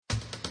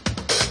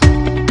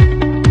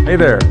Hey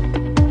there,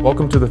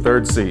 welcome to The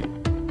Third Seat.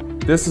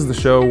 This is the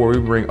show where we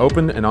bring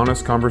open and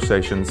honest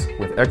conversations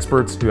with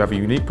experts who have a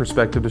unique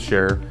perspective to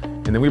share,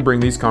 and then we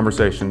bring these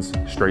conversations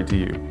straight to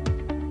you.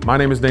 My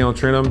name is Daniel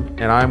Trenum,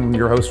 and I'm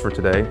your host for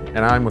today, and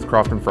I'm with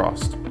Croft &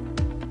 Frost.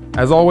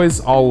 As always,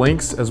 all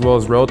links as well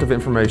as relative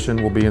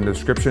information will be in the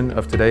description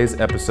of today's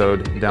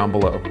episode down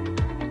below.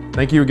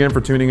 Thank you again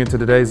for tuning into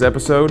today's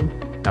episode.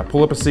 Now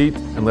pull up a seat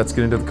and let's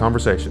get into the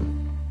conversation.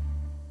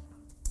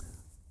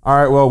 All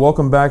right, well,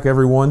 welcome back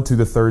everyone to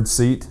The Third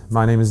Seat.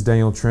 My name is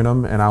Daniel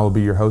Trenum and I will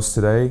be your host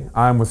today.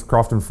 I'm with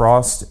Croft &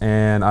 Frost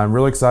and I'm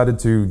really excited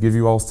to give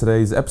you all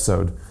today's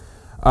episode.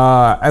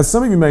 As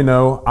some of you may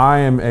know, I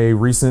am a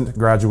recent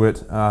graduate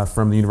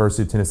from the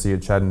University of Tennessee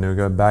at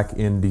Chattanooga. Back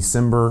in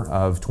December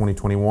of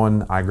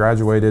 2021, I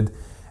graduated,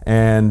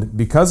 and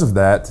because of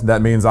that,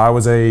 that means I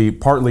was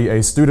partly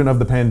a student of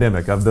the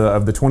pandemic, of the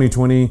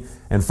 2020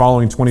 and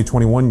following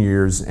 2021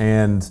 years.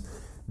 And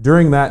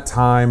during that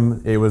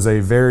time, it was a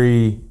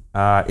very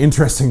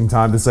interesting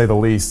time, to say the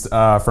least,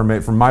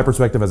 from my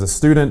perspective as a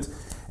student,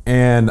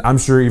 and I'm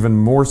sure even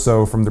more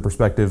so from the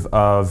perspective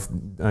of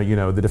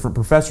the different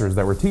professors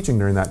that were teaching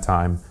during that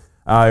time.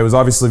 It was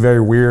obviously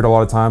very weird a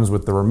lot of times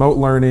with the remote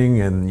learning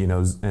and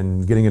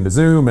and getting into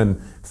Zoom and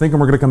thinking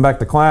we're going to come back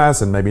to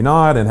class and maybe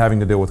not, and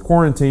having to deal with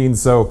quarantine.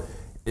 So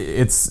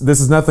this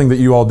is nothing that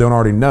you all don't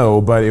already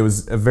know, but it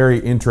was a very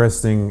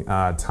interesting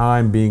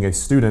time being a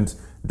student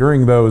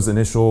during those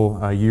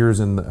initial years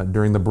and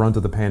during the brunt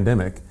of the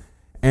pandemic.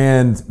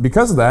 And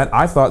because of that,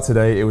 I thought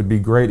today it would be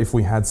great if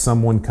we had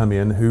someone come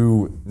in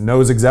who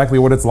knows exactly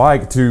what it's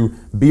like to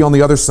be on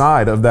the other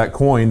side of that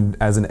coin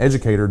as an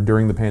educator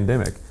during the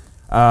pandemic.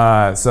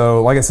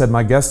 So like I said,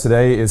 my guest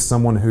today is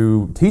someone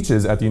who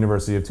teaches at the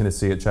University of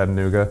Tennessee at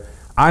Chattanooga.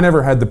 I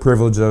never had the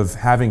privilege of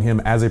having him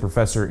as a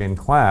professor in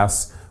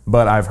class,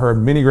 but I've heard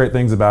many great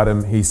things about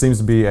him. He seems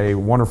to be a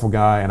wonderful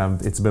guy,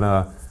 and it's been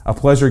a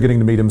pleasure getting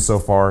to meet him so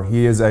far.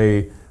 He is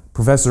a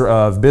professor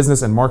of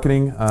business and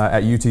marketing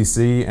at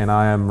UTC, and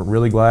I am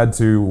really glad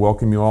to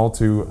welcome you all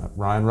to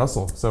Ryan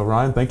Russell. So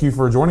Ryan, thank you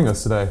for joining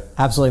us today.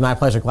 Absolutely, my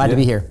pleasure. Glad to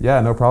be here. Yeah,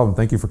 no problem.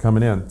 Thank you for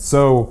coming in.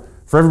 So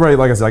for everybody,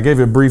 like I said, I gave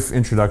you a brief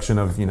introduction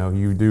of,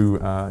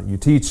 you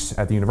teach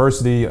at the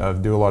university,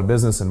 do a lot of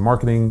business and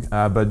marketing,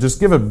 but just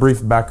give a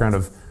brief background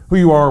of who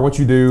you are, what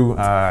you do,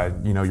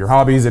 your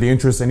hobbies, any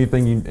interests,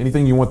 anything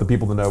you want the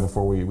people to know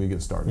before we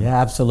get started.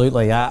 Yeah,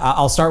 absolutely.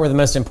 I'll start with the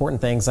most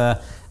important things.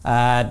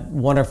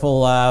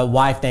 Wonderful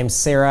wife named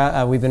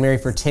Sarah. We've been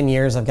married for 10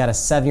 years. I've got a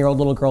 7-year-old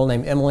little girl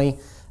named Emily,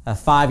 a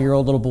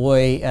 5-year-old little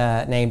boy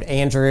named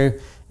Andrew,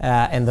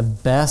 and the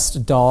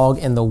best dog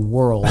in the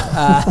world,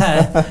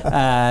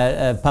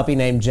 a puppy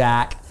named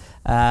Jack.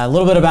 A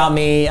little bit about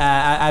me.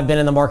 I've been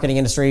in the marketing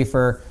industry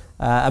for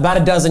about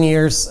a dozen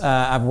years.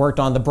 I've worked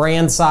on the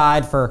brand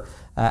side for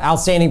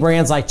outstanding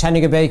brands like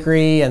Chattanooga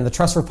Bakery and the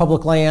Trust for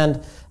Public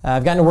Land.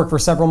 I've gotten to work for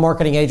several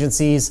marketing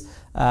agencies,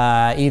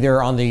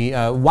 either on the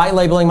white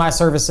labeling my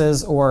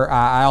services, or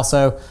I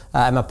also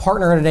am a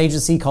partner at an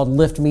agency called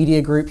Lift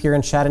Media Group here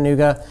in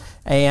Chattanooga.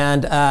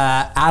 And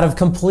out of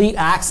complete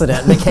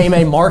accident, became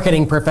a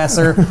marketing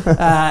professor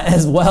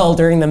as well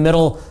during the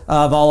middle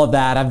of all of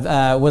that.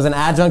 I was an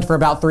adjunct for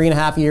about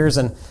 3.5 years,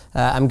 and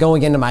I'm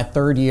going into my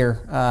 3rd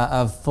year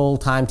of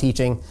full-time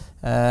teaching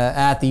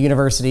at the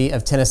University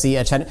of Tennessee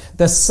at Chattanooga,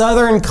 the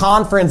Southern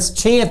Conference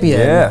champion.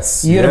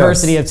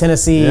 University of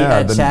Tennessee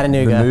at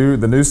Chattanooga.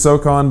 The new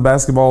SoCon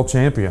basketball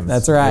champions.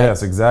 That's right.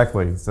 Yes,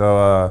 exactly.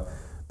 So,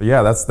 but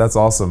yeah, that's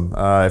awesome.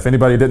 If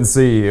anybody didn't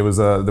see, there was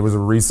a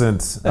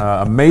recent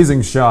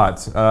amazing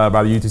shot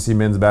by the UTC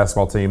men's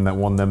basketball team that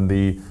won them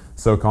the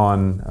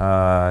SoCon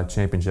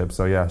championship.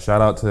 So yeah, shout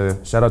out to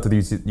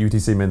the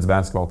UTC men's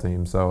basketball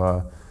team.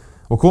 So,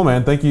 well, cool,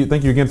 man. Thank you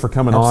again for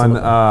coming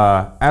Absolutely.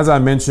 on. As I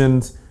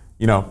mentioned,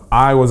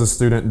 I was a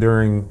student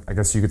during, I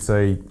guess you could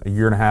say,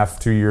 1.5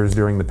 2 years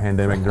during the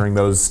pandemic, during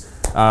those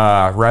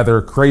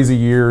rather crazy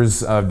years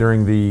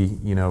during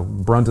the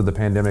brunt of the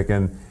pandemic.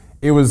 And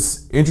it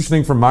was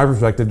interesting from my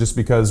perspective just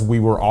because we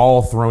were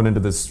all thrown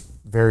into this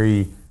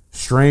very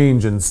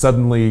strange and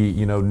suddenly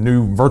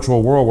new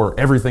virtual world where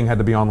everything had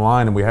to be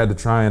online, and we had to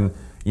try and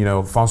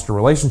foster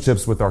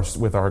relationships with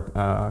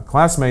our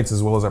classmates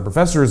as well as our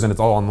professors, and it's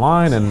all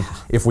online. And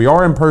if we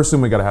are in person,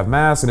 we got to have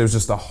masks, and it was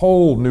just a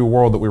whole new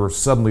world that we were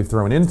suddenly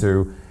thrown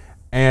into.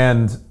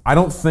 And I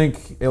don't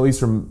think, at least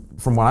from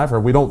what I've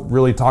heard, we don't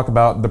really talk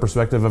about the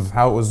perspective of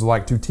how it was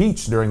like to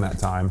teach during that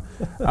time.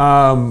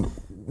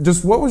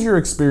 Just what was your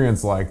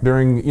experience like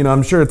during,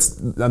 I'm sure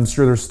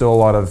there's still a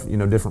lot of,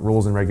 different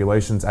rules and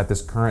regulations at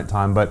this current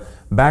time, but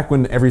back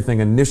when everything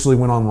initially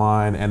went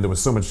online and there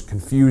was so much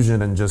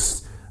confusion and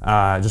just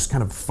just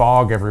kind of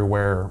fog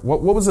everywhere.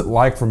 What was it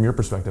like from your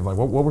perspective? Like,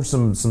 what were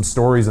some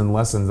stories and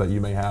lessons that you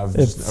may have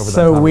just over that time? It's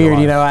so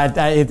weird,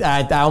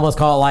 I almost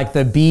call it like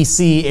the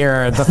BC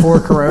era before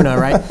Corona,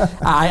 right?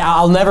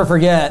 I'll never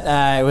forget.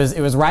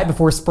 It was right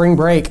before spring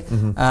break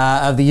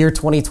of the year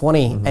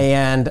 2020,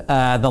 and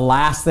the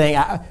last thing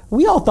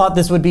we all thought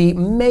this would be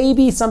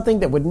maybe something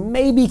that would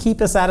maybe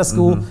keep us out of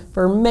school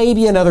for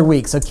maybe another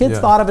week. So kids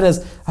thought of it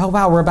as, oh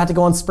wow, we're about to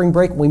go on spring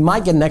break. We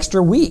might get an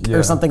extra week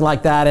or something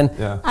like that. And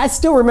I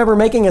still remember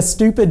making a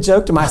stupid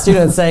joke to my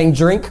students saying,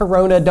 drink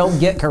Corona, don't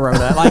get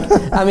Corona. Like,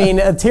 I mean,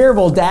 a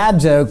terrible dad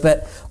joke,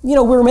 but we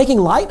were making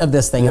light of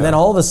this thing. And then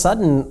all of a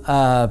sudden,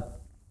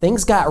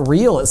 things got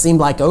real. It seemed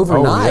like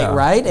overnight,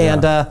 right? Yeah.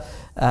 And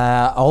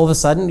all of a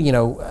sudden,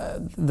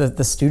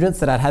 the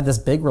students that I'd had this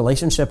big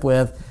relationship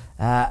with,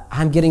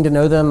 I'm getting to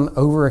know them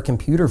over a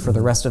computer for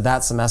the rest of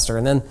that semester.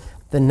 And then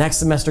the next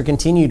semester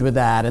continued with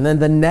that. And then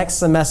the next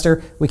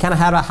semester, we kind of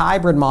had a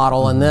hybrid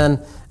model. And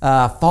then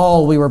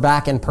fall, we were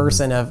back in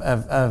person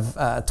of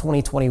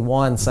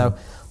 2021. So,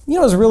 it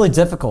was really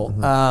difficult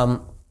in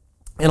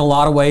a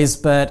lot of ways.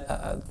 But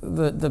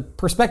the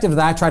perspective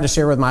that I try to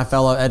share with my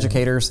fellow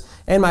educators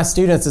and my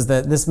students is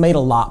that this made a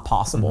lot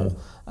possible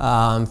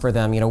for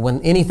them. When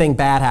anything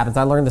bad happens,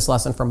 I learned this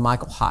lesson from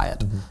Michael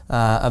Hyatt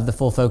of the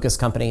Full Focus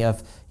Company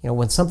of,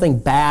 when something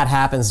bad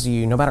happens to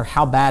you, no matter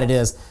how bad it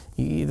is,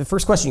 the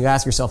first question you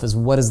ask yourself is,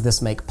 what does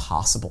this make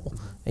possible?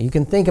 Now, you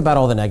can think about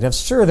all the negatives.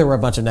 Sure, there were a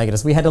bunch of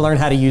negatives. We had to learn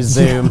how to use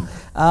Zoom.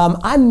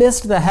 I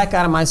missed the heck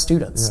out of my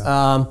students.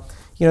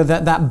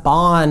 That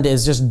bond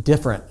is just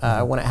different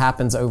when it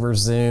happens over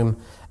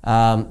Zoom.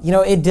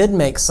 It did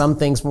make some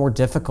things more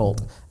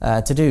difficult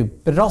to do,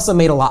 but it also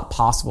made a lot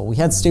possible. We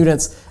had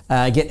students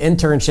get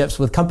internships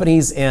with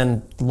companies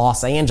in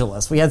Los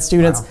Angeles. We had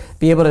students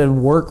be able to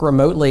work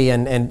remotely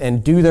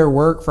and do their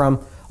work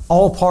from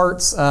all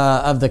parts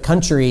of the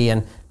country,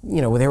 and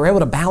they were able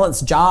to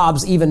balance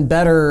jobs even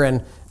better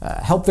and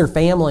help their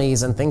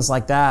families and things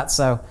like that.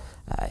 So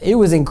it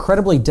was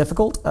incredibly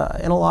difficult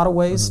in a lot of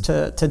ways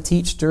to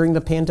teach during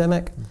the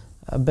pandemic,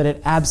 but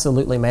it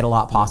absolutely made a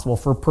lot possible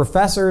for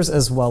professors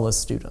as well as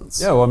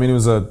students. Yeah, well, I mean, it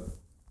was a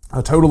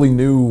totally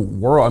new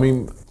world. I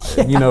mean,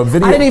 video.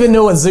 I didn't even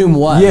know what Zoom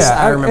was. Yeah,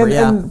 I remember.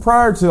 And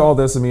prior to all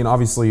this, I mean,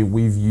 obviously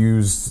we've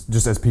used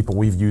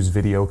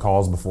video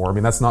calls before. I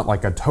mean, that's not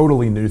like a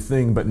totally new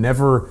thing, but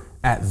never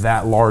at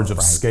that large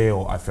of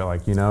scale, I feel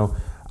like,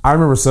 I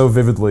remember so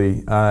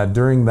vividly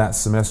during that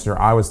semester,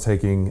 I was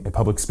taking a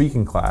public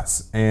speaking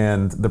class,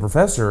 and the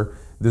professor,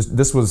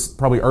 this was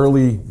probably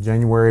early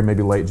January,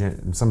 maybe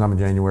sometime in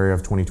January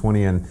of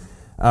 2020, and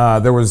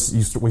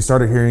we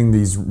started hearing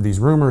these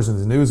rumors in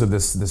the news of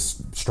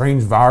this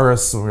strange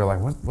virus, and we were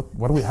like,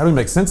 how do we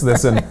make sense of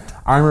this? And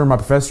I remember my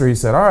professor, he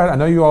said, all right, I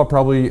know you all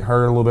probably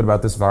heard a little bit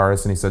about this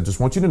virus, and he said,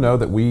 just want you to know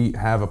that we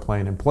have a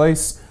plan in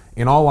place.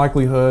 In all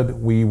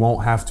likelihood, we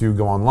won't have to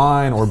go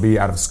online or be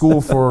out of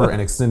school for an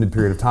extended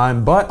period of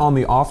time, but on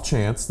the off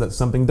chance that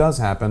something does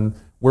happen,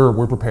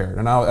 we're prepared.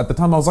 And at the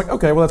time I was like,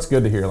 okay, well, that's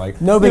good to hear. Like,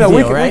 no big deal,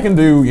 right? We can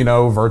do,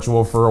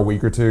 virtual for a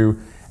week or two.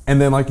 And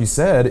then, like you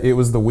said, it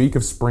was the week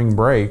of spring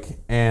break,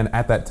 and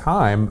at that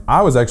time,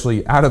 I was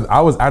actually out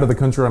of the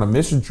country on a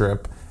mission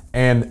trip,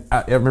 and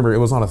I remember it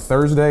was on a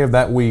Thursday of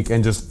that week,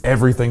 and just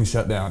everything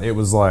shut down. It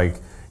was like,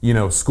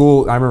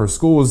 school. I remember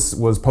school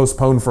was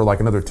postponed for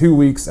like another 2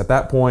 weeks at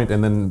that point,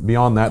 and then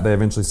beyond that, they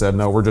eventually said,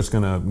 no, we're just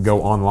gonna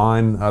go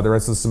online the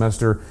rest of the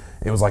semester.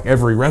 It was like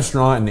every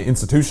restaurant and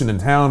institution in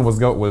town was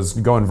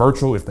going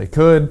virtual if they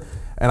could.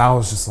 And I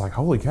was just like,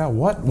 holy cow,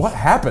 what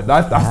happened?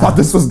 I thought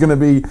this was going to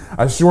be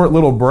a short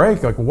little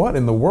break. Like, what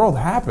in the world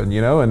happened,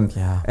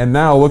 And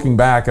now looking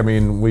back, I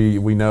mean,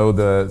 we know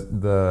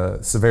the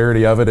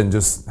severity of it and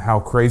just how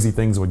crazy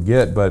things would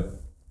get.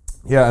 But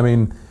yeah, I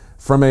mean,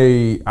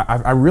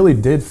 I really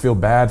did feel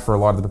bad for a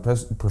lot of the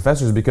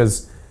professors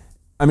because,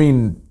 I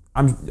mean,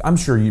 I'm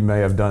sure you may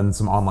have done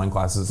some online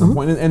classes at some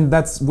point, and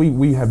that's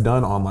we have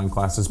done online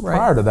classes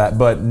prior to that,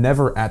 but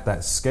never at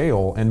that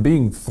scale. And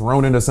being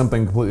thrown into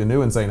something completely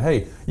new and saying,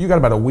 "Hey, you got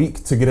about a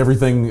week to get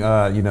everything,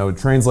 translated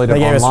online." They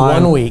gave us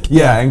 1 week,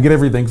 and get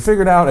everything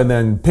figured out, and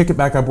then pick it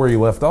back up where you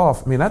left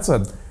off. I mean, that's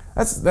like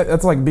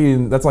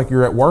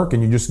you're at work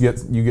and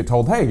you get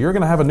told, "Hey, you're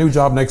going to have a new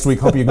job next week.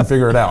 Hope you can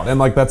figure it out," and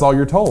like that's all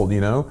you're told,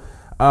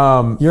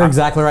 You're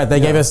exactly right. They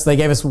gave us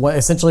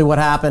essentially what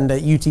happened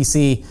at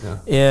UTC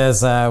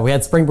is we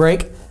had spring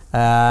break.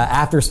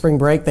 After spring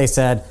break, they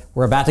said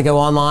we're about to go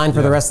online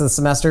for the rest of the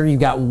semester.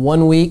 You've got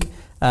 1 week.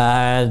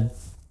 Get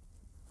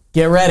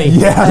ready.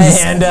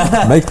 Yes. And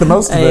make the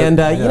most of it. And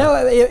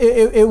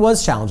it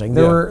was challenging.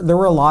 There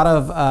were a lot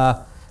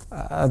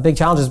of big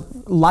challenges,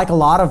 like a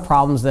lot of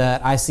problems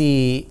that I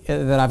see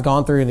that I've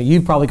gone through and that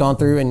you've probably gone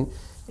through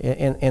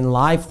in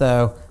life,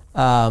 though.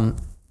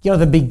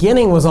 The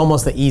beginning was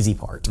almost the easy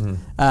part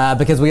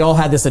because we all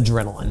had this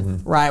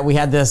adrenaline, right? We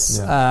had this,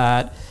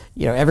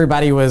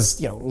 everybody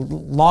was,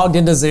 logged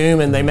into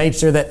Zoom and they made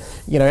sure that,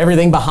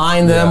 everything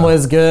behind them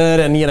was good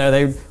and,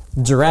 they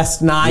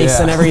dressed nice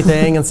and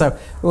everything. And so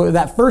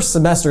that first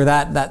semester,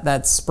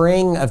 that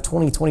spring of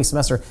 2020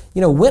 semester,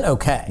 went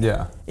okay.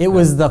 Yeah. It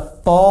was the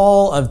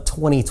fall of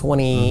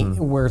 2020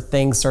 where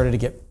things started to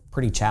get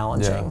pretty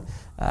challenging.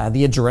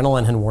 The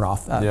adrenaline had worn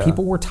off.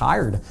 People were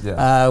tired.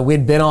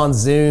 We'd been on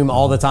Zoom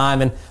all the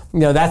time, and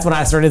that's when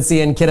I started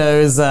seeing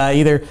kiddos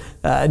either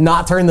try to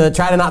not turn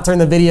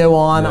the video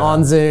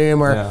on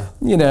Zoom, or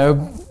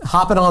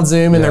hopping on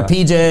Zoom in their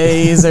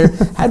PJs, or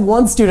had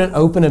one student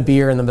open a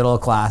beer in the middle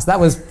of class. That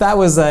was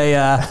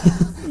a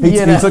he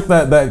took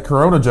that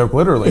Corona joke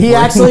literally. He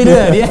actually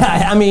did.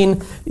 Yeah, I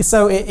mean,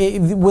 so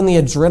when the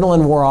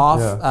adrenaline wore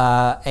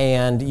off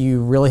and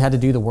you really had to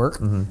do the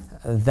work.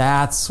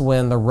 That's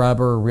when the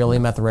rubber really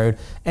met the road.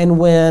 And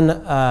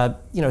when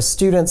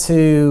students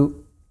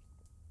who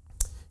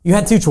you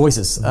had two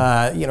choices.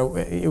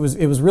 It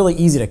was really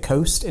easy to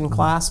coast in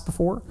class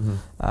before,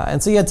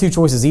 and so you had two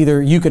choices.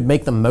 Either you could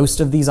make the most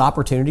of these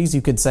opportunities.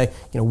 You could say,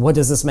 what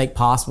does this make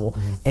possible,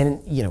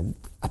 and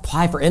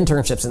apply for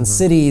internships in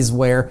cities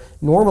where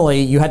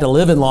normally you had to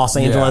live in Los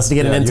Angeles to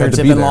get an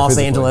internship in Los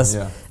Angeles.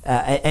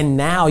 And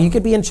now you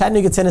could be in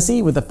Chattanooga,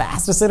 Tennessee, with the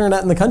fastest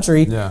internet in the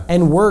country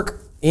and work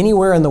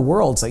anywhere in the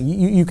world. So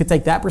you could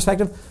take that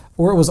perspective,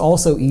 or it was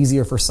also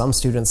easier for some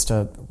students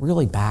to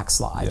really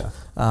backslide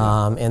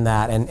in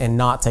that and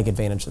not take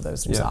advantage of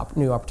those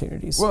new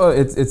opportunities. Well,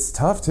 it's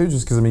tough too,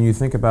 just because you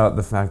think about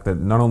the fact that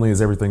not only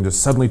is everything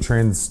just suddenly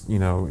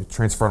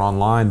transferred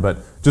online, but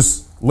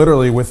just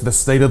literally with the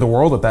state of the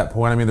world at that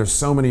point. There's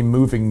so many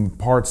moving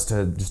parts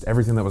to just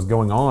everything that was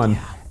going on,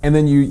 and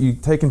then you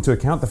take into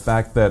account the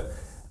fact that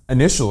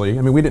initially,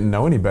 we didn't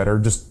know any better.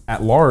 Just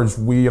at large,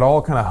 we had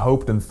all kind of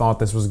hoped and thought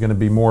this was going to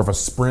be more of a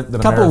sprint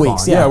than a marathon.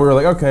 Weeks, we were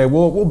like, okay,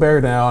 we'll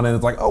bear down, and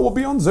it's like, we'll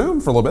be on Zoom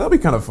for a little bit. That'll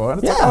be kind of fun.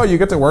 It's like, you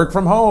get to work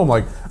from home.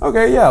 Like,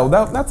 okay,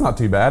 that's not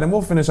too bad, and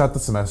we'll finish out the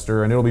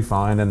semester, and it'll be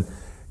fine. And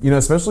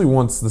especially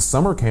once the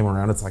summer came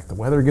around, it's like the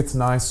weather gets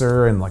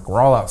nicer, and like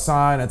we're all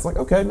outside, and it's like,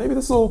 okay, maybe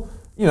this will.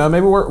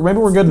 Maybe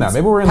we're good now.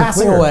 Maybe we're in the clear.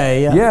 Passing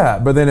away. Yeah,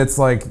 but then it's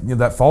like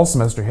that fall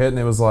semester hit, and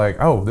it was like,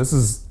 oh, this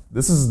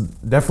is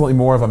definitely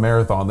more of a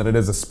marathon than it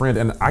is a sprint.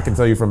 And I can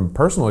tell you from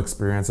personal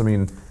experience,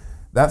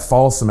 that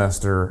fall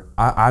semester,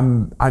 I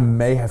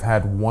may have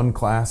had one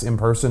class in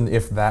person,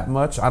 if that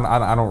much.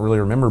 I don't really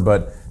remember,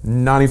 but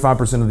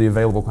 95% of the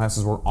available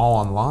classes were all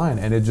online,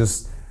 and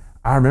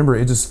I remember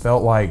it just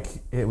felt like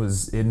it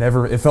was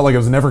never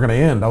going to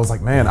end. I was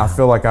like, man, I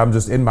feel like I'm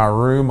just in my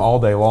room all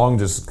day long,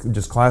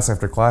 just class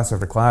after class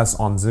after class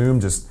on Zoom,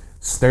 just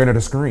staring at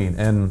a screen.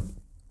 And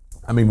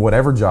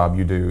whatever job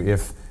you do,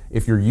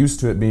 if you're used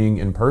to it being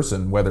in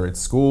person, whether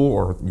it's school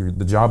or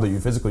the job that you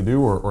physically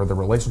do or the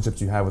relationships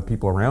you have with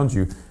people around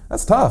you,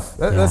 that's tough.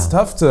 That's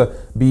tough to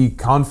be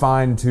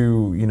confined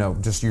to,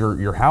 just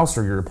your house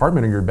or your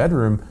apartment or your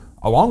bedroom,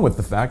 along with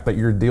the fact that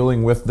you're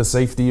dealing with the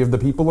safety of the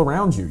people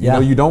around you. You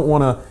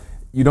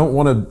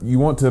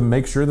want to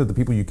make sure that the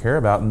people you care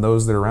about and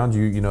those that are around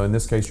you, in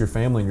this case, your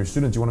family and your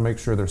students, you want to make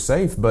sure they're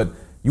safe, but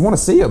you want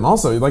to see them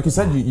also. Like you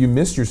said, you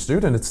miss your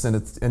student. It's in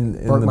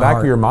the back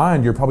of your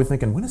mind, you're probably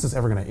thinking, when is this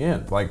ever going to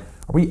end? Like,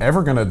 is it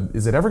ever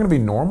going to be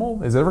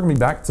normal? Is it ever going to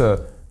be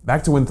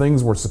back to when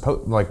things were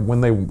when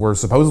they were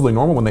supposedly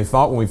normal, when we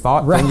thought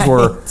things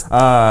were,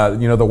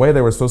 the way they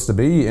were supposed to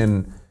be?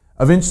 And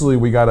eventually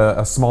we got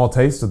a small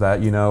taste of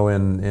that,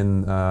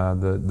 in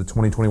the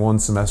 2021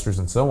 semesters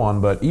and so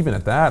on. But even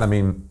at that,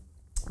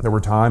 there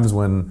were times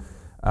when,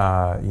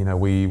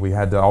 we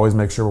had to always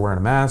make sure we're wearing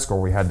a mask,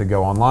 or we had to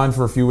go online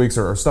for a few weeks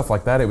or stuff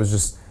like that. It was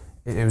just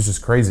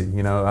crazy,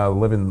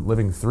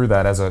 living through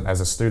that as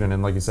a student.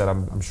 And like you said,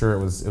 I'm sure it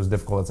was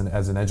difficult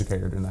as an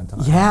educator during that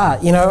time. Yeah,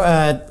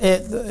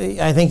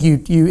 I think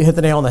you hit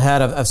the nail on the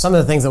head of some of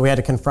the things that we had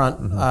to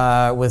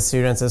confront with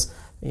students is,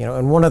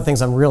 and one of the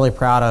things I'm really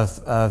proud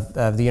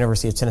of the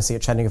University of Tennessee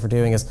at Chattanooga for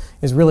doing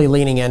is really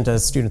leaning into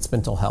students'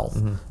 mental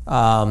health.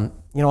 A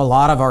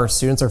lot of our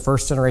students are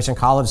first-generation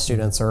college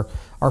students or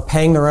are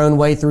paying their own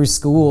way through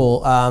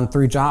school,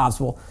 through jobs.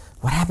 Well,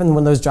 what happened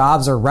when those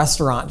jobs are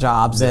restaurant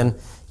jobs and,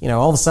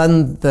 all of a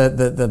sudden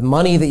the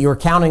money that you were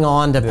counting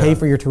on to pay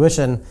for your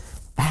tuition,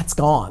 that's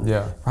gone,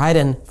 right?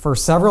 And for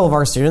several of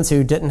our students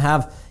who didn't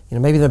have,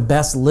 maybe the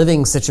best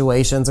living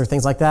situations or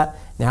things like that,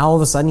 now all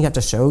of a sudden you have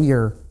to show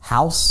your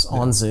house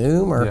on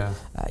Zoom or,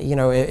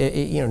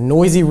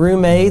 noisy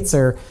roommates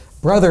or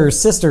brothers,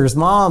 sisters,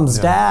 moms,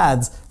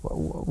 dads.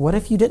 What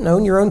if you didn't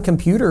own your own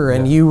computer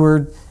and you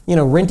were,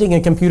 renting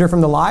a computer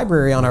from the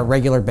library on a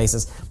regular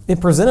basis?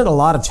 It presented a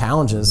lot of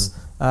challenges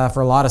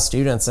for a lot of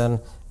students. And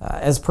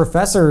as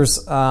professors,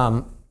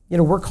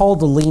 we're called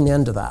to lean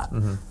into that.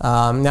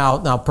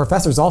 Now,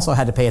 professors also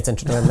had to pay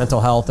attention to their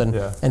mental health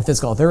and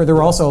physical health. There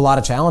were also a lot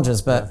of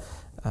challenges, but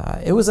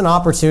it was an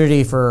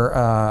opportunity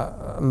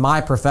for my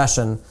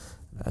profession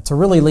to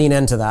really lean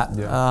into that.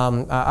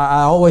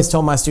 I always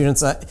tell my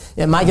students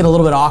it might get a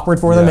little bit awkward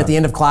for them at the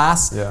end of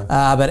class,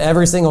 but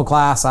every single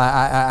class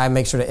I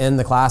make sure to end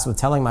the class with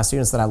telling my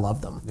students that I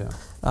love them.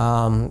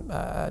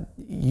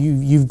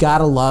 You've got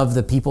to love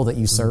the people that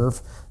you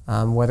serve.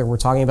 whether we're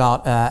talking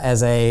about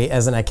as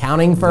an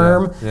accounting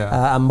firm,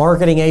 a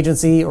marketing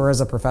agency, or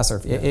as a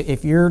professor.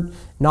 If you're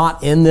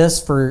not in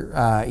this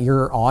for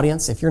your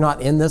audience, if you're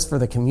not in this for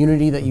the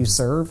community that you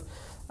serve,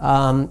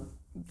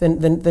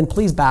 then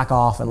please back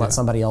off and let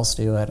somebody else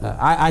do it.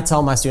 I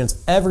tell my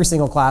students every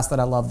single class that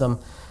I love them.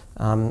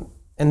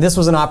 And this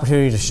was an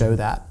opportunity to show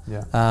that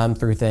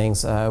through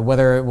things,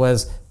 whether it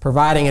was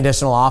providing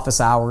additional office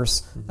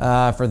hours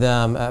for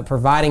them,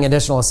 providing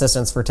additional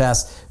assistance for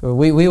tests.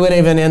 We went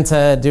even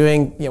into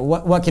doing,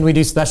 what can we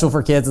do special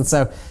for kids? And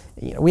so,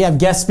 we have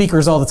guest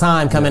speakers all the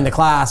time come into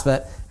class,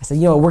 but I said,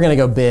 we're going to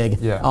go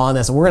big on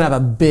this. We're going to have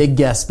a big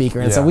guest speaker.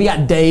 And so we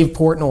got Dave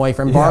Portnoy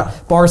from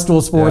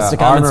Barstool Sports to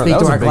come and speak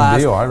to our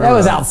class. That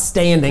was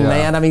outstanding,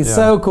 man. I mean,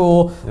 so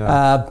cool.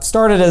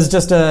 Started as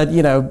just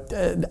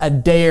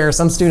a dare.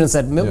 Some students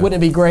said, wouldn't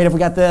it be great if we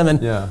got them?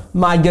 And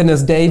my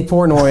goodness, Dave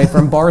Portnoy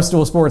from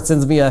Barstool Sports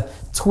sends me a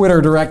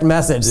Twitter direct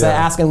message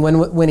asking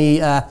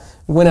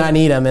when I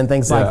need him and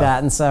things like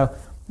that. And so,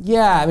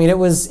 I mean,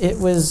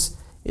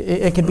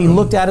 it could be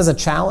looked at as a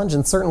challenge,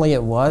 and certainly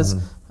it was.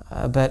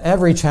 But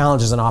every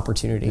challenge is an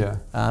opportunity.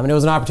 And it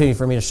was an opportunity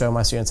for me to show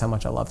my students how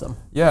much I love them.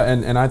 Yeah,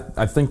 and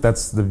I think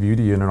that's the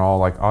beauty in it all.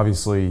 Like,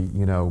 obviously,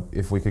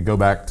 if we could go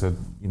back to,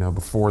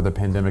 before the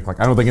pandemic,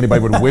 like, I don't think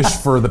anybody would wish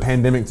for the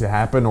pandemic to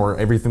happen or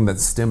everything that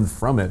stemmed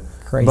from it.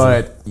 Crazy.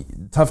 But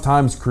tough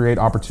times create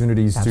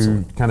opportunities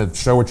to kind of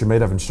show what you're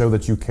made of and show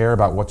that you care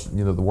about what,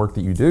 the work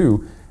that you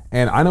do.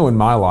 And I know in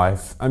my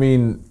life, I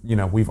mean,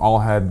 we've all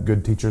had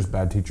good teachers,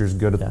 bad teachers,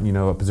 good,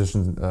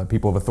 positions,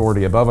 people of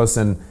authority above us,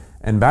 and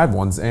bad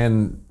ones.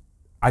 And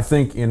I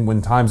think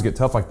when times get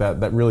tough like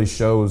that, that really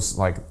shows,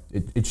 like,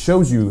 it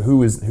shows you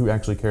who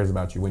actually cares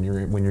about you when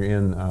you're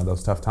in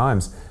those tough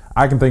times.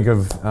 I can think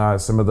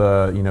of some of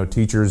the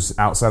teachers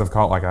outside of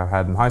college, like I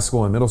had in high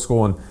school and middle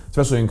school, and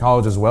especially in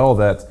college as well,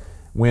 that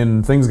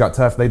when things got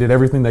tough, they did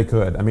everything they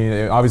could. I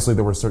mean, obviously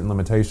there were certain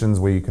limitations.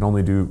 We could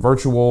only do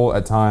virtual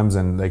at times,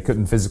 and they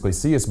couldn't physically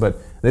see us, but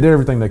they did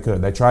everything they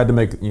could. They tried to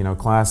make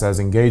class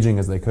as engaging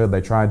as they could. They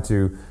tried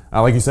to,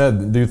 like you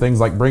said, do things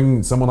like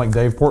bring someone like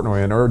Dave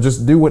Portnoy in, or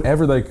just do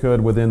whatever they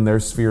could within their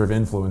sphere of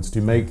influence to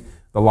make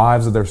the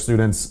lives of their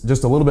students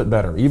just a little bit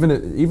better, even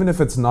if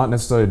it's not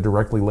necessarily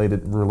directly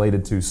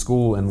related to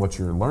school and what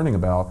you're learning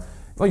about.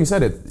 Like you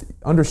said,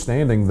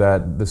 understanding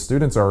that the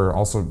students are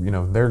also,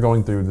 they're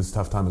going through this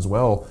tough time as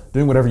well.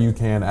 Doing whatever you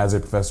can as a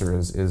professor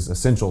is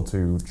essential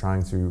to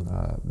trying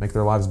to make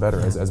their lives better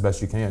as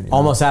best you can.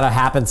 Almost out of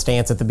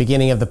happenstance, at the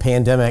beginning of the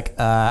pandemic,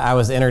 I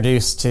was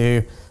reintroduced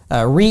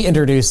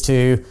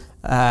to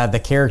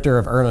the character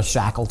of Ernest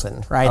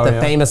Shackleton, right? The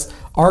famous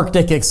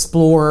Arctic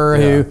explorer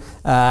who,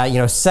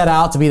 set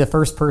out to be the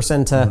first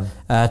person to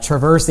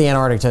traverse the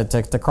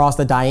Antarctic, to cross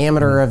the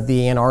diameter of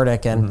the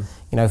Antarctic, and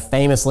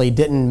famously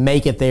didn't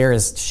make it there.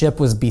 His ship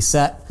was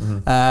beset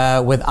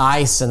with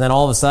ice, and then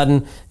all of a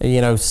sudden,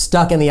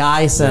 stuck in the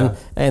ice, and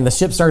the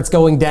ship starts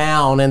going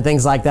down and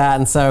things like that.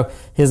 And so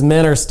his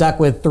men are stuck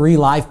with 3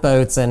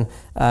 lifeboats and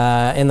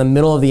in the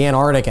middle of the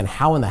Antarctic, and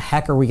how in the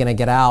heck are we going to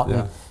get out?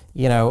 And,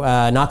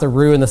 not to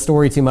ruin the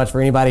story too much for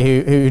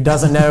anybody who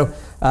doesn't know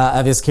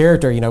of his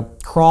character,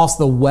 cross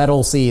the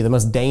Weddell Sea, the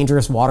most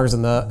dangerous waters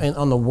on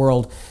the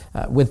world,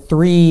 with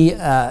 3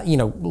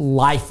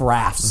 life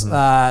rafts,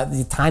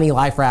 tiny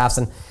life rafts,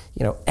 and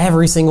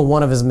every single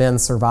one of his men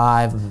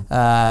survive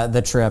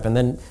the trip, and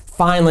then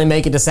finally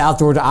make it to South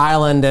Georgia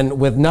Island, and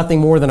with nothing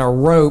more than a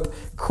rope,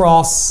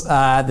 cross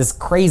this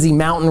crazy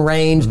mountain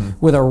range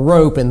with a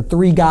rope and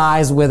 3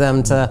 guys with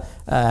him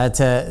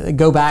to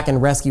go back and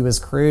rescue his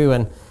crew.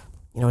 And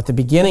at the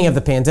beginning of the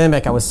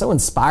pandemic, I was so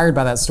inspired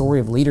by that story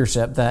of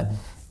leadership that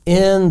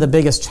in the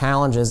biggest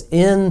challenges,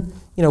 in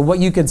what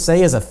you could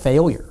say is a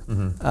failure,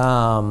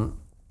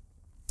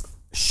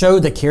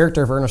 showed the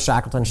character of Ernest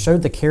Shackleton,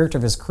 showed the character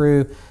of his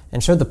crew,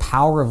 and showed the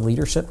power of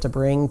leadership to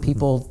bring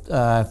people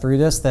through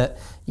this. That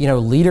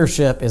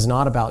leadership is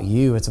not about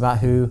you; it's about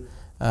who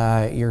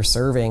you're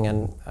serving.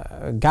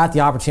 And got the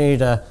opportunity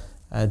to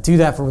do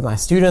that with my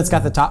students.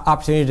 Got the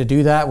opportunity to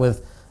do that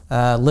with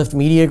Lift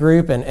Media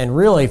Group, and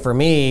really for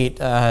me,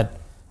 I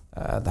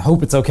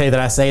hope it's okay that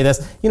I say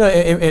this.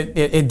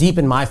 It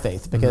deepened my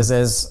faith, because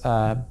as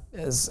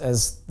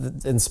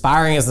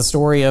inspiring as the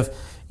story of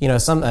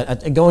some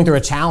going through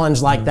a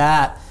challenge like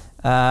that,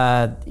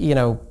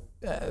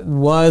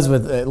 was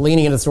with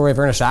leaning into the story of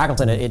Ernest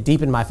Shackleton, it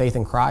deepened my faith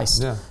in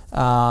Christ.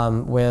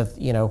 With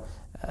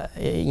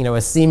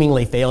a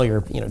seemingly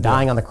failure,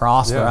 dying on the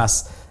cross for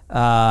us,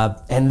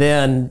 and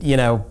then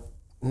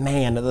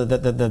man,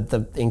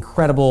 the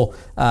incredible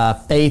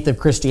faith of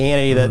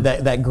Christianity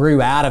that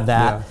grew out of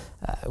that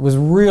was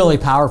really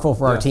powerful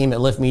for our team at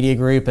Lift Media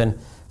Group. And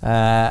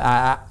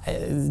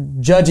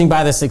judging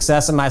by the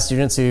success of my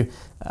students who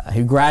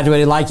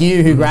graduated like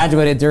you, who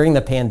graduated during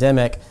the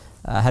pandemic,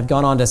 have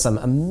gone on to some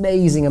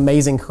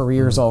amazing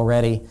careers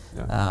already.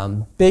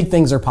 Big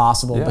things are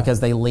possible because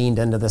they leaned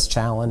into this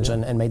challenge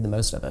and made the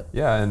most of it.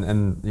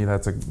 And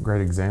that's a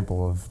great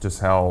example of just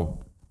how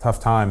tough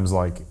times,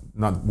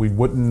 we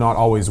would not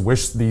always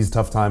wish these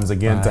tough times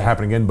again to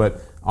happen again,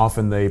 but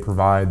often they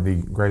provide the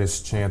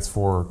greatest chance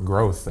for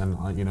growth and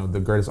the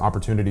greatest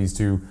opportunities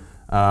to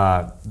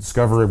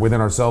discover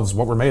within ourselves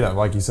what we're made of.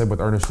 Like you said with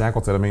Ernest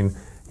Shackleton, I mean,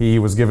 he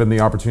was given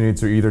the opportunity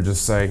to either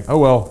just say, oh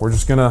well, we're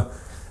just gonna,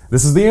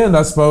 this is the end,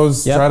 I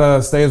suppose. Yep. Try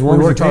to stay as warm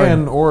as you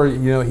can. Or,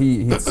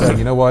 he said,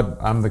 you know what,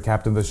 I'm the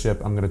captain of the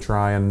ship. I'm going to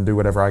try and do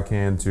whatever I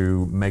can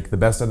to make the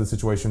best of the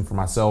situation for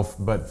myself,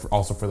 but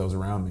also for those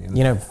around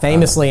me. And,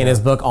 famously in his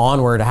book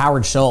Onward,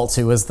 Howard Schultz,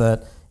 who was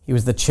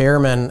the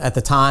chairman at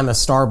the time of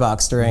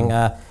Starbucks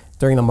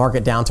during the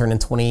market downturn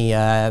in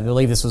I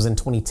believe this was in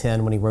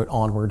 2010 when he wrote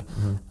Onward.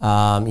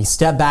 He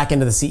stepped back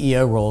into the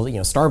CEO role.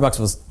 Starbucks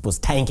was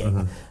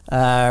tanking,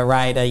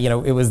 right?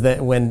 It was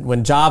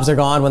when jobs are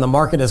gone, when the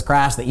market has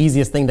crashed, the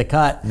easiest thing to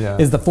cut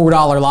is the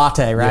 $4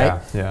 latte, right?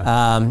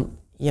 Yeah.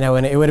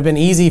 And it would have been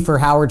easy for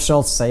Howard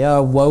Schultz to say,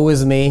 "Oh, woe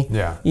is me."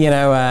 Yeah.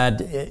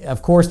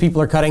 Of course,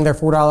 people are cutting their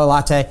 $4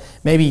 latte.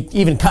 Maybe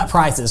even cut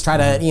prices, try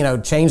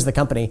to change the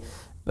company.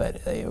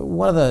 But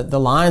one of the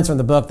lines from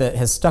the book that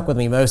has stuck with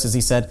me most is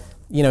he said,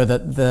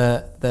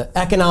 the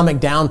economic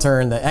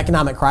downturn, the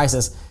economic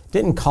crisis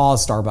didn't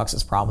cause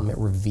Starbucks' problem. It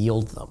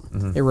revealed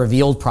them. It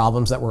revealed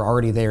problems that were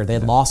already there. They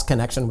had lost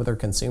connection with their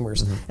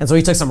consumers. And so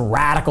he took some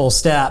radical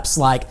steps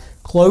like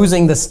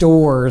closing the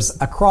stores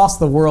across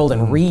the world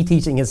and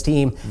reteaching his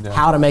team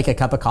how to make a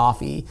cup of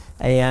coffee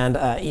and,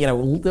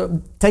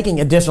 taking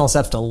additional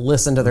steps to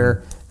listen to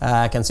their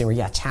consumer.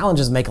 Yeah,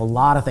 challenges make a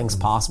lot of things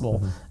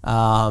possible.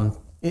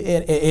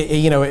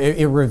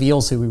 It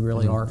reveals who we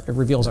really are. It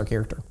reveals our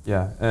character.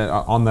 Yeah, and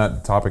on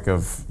that topic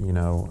of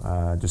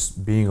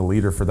just being a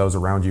leader for those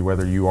around you,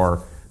 whether you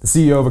are the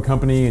CEO of a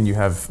company and you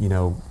have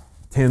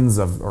tens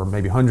of or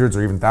maybe hundreds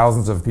or even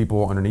thousands of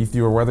people underneath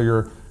you, or whether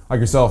you're like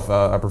yourself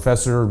a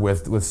professor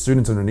with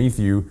students underneath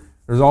you,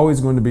 there's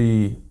always going to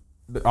be,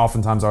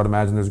 oftentimes I would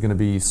imagine there's going to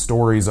be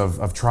stories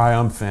of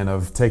triumph and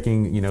of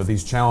taking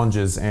these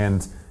challenges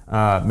and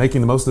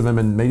making the most of them,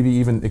 and maybe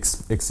even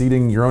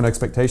exceeding your own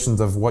expectations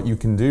of what you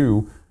can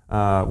do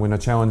when a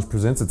challenge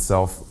presents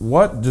itself.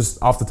 What,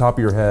 just off the top of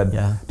your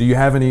head, do you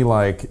have any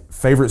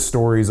favorite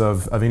stories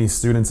of any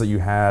students that you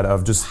had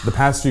of just the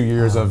past few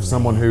years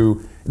someone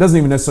who, it doesn't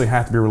even necessarily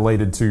have to be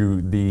related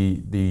to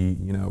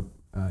the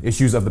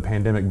issues of the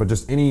pandemic, but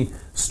just any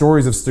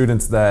stories of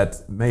students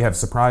that may have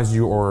surprised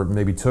you or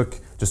maybe took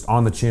just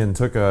on the chin,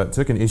 took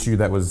an issue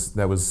that was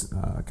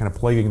kind of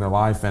plaguing their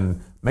life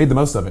and made the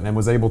most of it and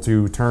was able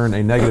to turn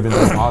a negative into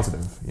a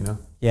positive,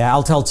 Yeah,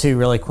 I'll tell two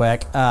really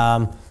quick.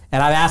 And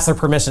I've asked their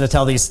permission to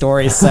tell these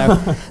stories, so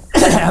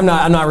I'm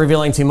not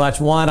revealing too much.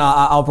 One,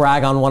 I'll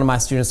brag on one of my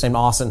students named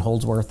Austin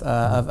Holdsworth,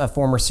 a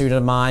former student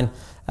of mine.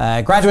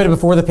 Graduated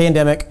before the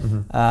pandemic,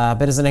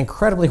 but is an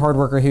incredibly hard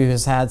worker who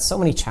has had so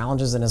many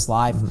challenges in his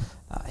life.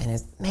 And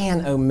his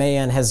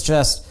man has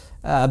just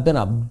been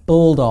a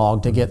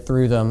bulldog to get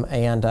through them.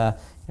 And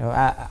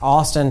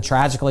Austin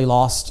tragically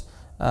lost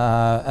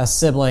a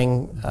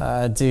sibling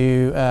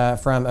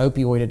from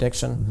opioid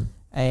addiction.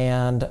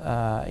 And,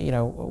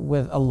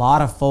 with a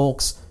lot of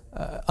folks,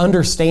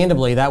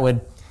 understandably, that would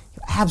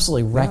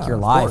absolutely wreck your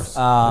life.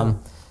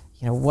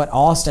 What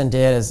Austin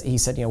did is he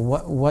said,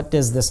 what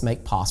does this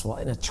make possible?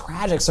 In a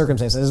tragic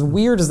circumstance, as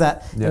weird as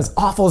that, as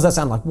awful as that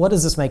sounds, what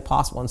does this make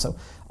possible? And so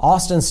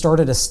Austin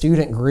started a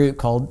student group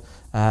called,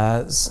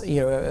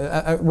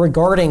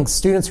 regarding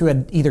students who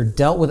had either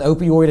dealt with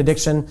opioid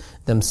addiction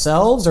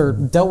themselves or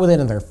dealt with it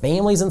in their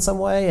families in some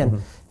way,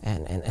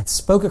 and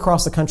spoke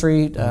across the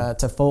country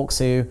to folks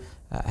who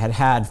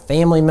had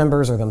family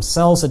members or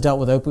themselves had dealt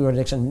with opioid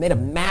addiction, made a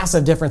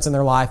massive difference in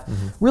their life,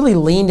 really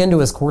leaned into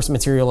his course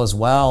material as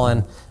well,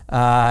 and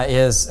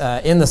is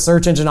in the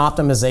search engine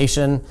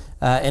optimization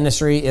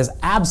industry, is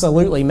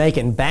absolutely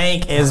making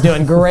bank, is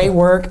doing great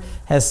work,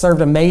 has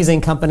served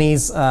amazing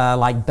companies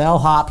like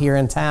Bellhop here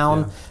in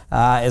town,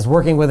 is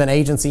working with an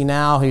agency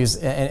now who's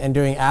and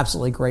doing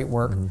absolutely great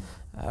work.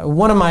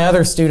 One of my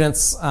other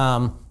students,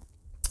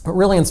 what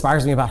really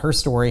inspires me about her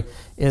story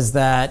is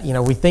that,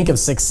 we think of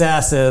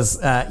success as,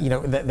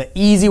 the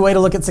easy way to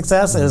look at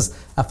success is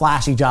a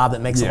flashy job that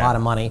makes a lot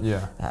of money.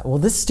 Well,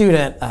 this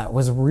student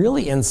was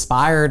really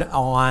inspired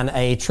on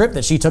a trip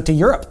that she took to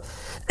Europe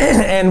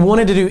and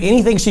wanted to do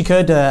anything she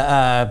could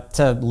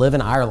to live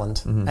in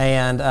Ireland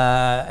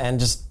and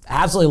just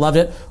absolutely loved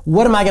it.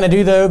 What am I going to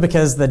do though?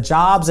 Because the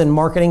jobs in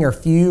marketing are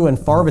few and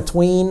far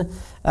between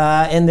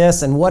in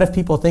this. And what if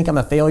people think I'm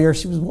a failure?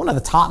 She was one of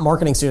the top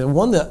marketing students,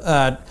 won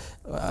the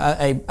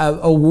a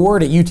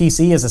award at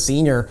UTC as a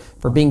senior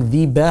for being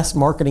the best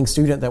marketing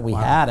student that we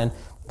had. And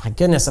my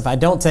goodness, if I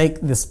don't take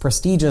this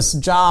prestigious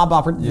job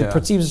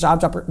opportunities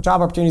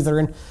that are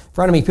in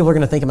front of me, people are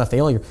going to think I'm a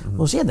failure.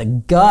 Well, she had the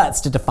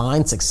guts to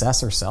define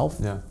success herself,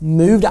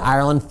 moved to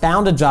Ireland,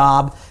 found a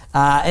job,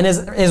 and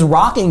is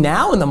rocking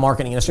now in the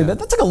marketing industry. But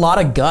that took a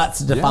lot of guts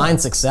to define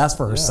success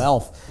for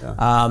herself.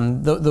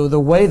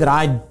 The way that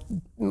I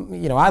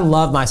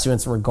love my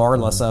students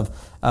regardless of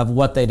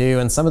what they do.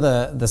 And some of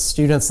the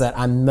students that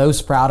I'm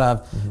most proud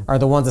of are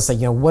the ones that say,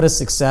 what does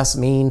success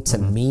mean to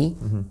me?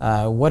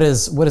 What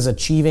does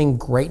achieving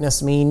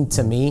greatness mean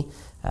to me?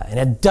 And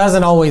it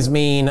doesn't always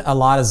mean a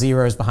lot of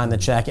zeros behind the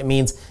check. It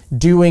means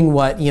doing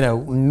what,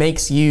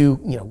 makes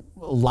you,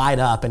 light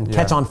up and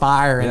catch on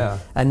fire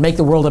and make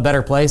the world a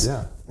better place.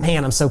 Yeah.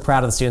 Man, I'm so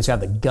proud of the students who have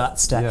the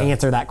guts to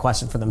answer that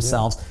question for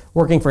themselves,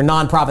 working for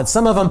nonprofits.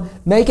 Some of them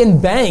making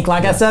bank,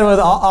 like I said with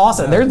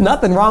Austin. There's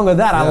nothing wrong with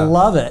that. I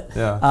love it.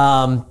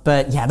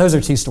 But those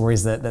are two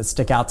stories that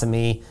stick out to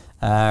me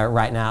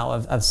right now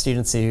of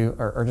students who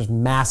are just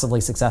massively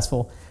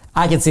successful.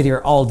 I can sit here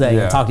all day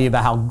and talk to you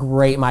about how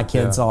great my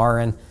kids are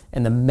and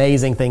the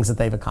amazing things that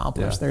they've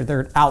accomplished.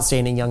 They're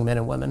outstanding young men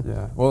and women.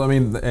 Yeah. Well, I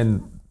mean,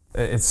 and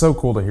it's so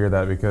cool to hear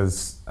that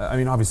because, I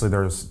mean, obviously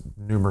there's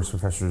numerous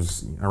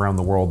professors around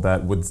the world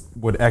that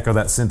would echo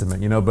that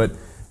sentiment, but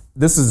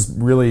this is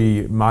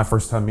really my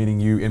first time meeting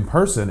you in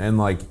person. And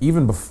like,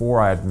 even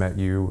before I had met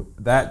you,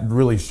 that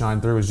really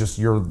shined through is just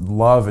your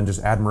love and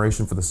just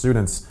admiration for the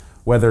students,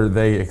 whether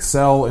they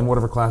excel in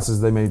whatever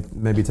classes they may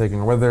be taking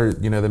or whether,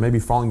 they may be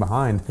falling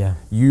behind.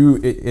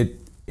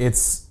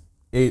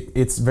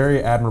 It's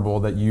very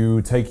admirable that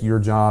you take your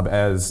job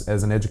as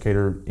an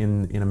educator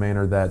in a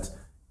manner that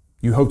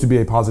you hope to be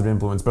a positive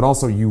influence, but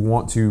also you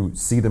want to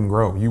see them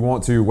grow. You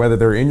want to, whether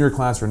they're in your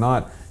class or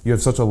not, you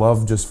have such a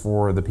love just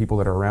for the people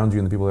that are around you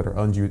and the people that are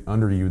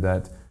under you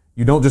that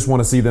you don't just want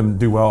to see them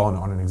do well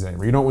on an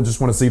exam, or you don't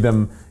just want to see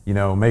them,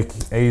 make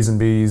A's and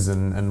B's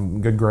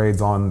and good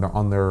grades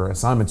on their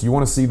assignments. You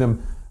want to see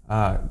them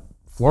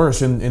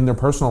flourish in their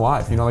personal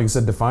life. Like you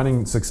said,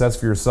 defining success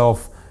for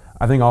yourself.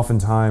 I think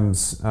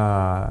oftentimes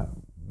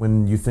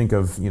when you think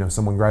of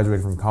someone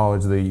graduating from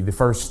college, the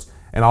first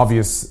and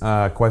obvious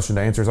question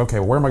to answer is, okay,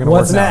 well, where am I going to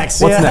work now?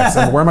 What's next?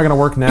 And where am I going to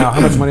work now?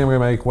 How much money am I going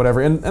to make?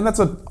 Whatever. And that's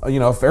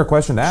a fair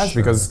question to ask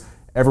because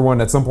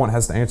everyone at some point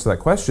has to answer that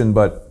question.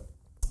 But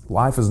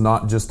life is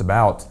not just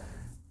about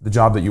the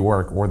job that you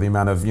work or the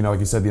amount of, like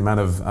you said, the amount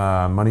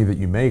of money that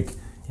you make.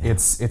 Yeah.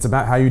 It's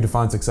about how you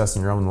define success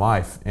in your own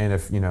life. And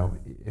if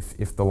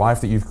the life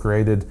that you've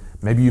created,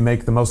 maybe you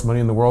make the most money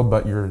in the world,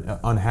 but you're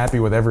unhappy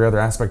with every other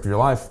aspect of your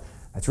life,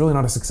 that's really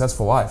not a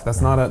successful life.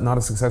 That's not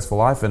a successful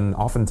life. And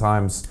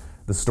oftentimes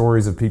the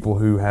stories of people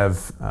who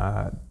have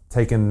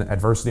taken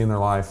adversity in their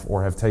life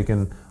or have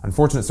taken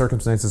unfortunate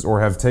circumstances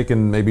or have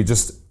taken maybe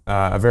just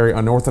a very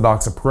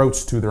unorthodox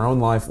approach to their own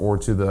life or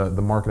to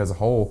the market as a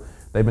whole,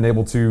 they've been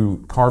able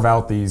to carve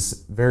out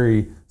these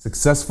very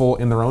successful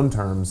in their own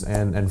terms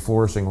and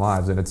flourishing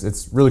lives. And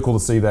it's really cool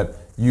to see that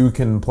you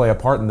can play a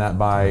part in that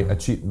by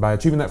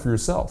achieving that for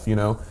yourself.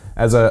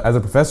 As a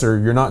professor,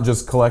 you're not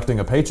just collecting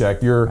a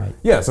paycheck.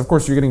 Yes, of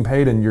course you're getting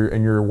paid and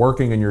you're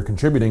working and you're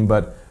contributing,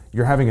 but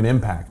you're having an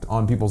impact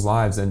on people's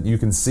lives, and you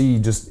can see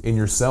just in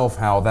yourself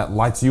how that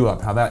lights you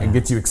up, how that and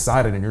gets you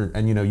excited,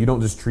 and you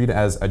don't just treat it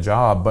as a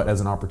job, but as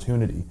an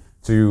opportunity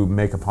to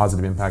make a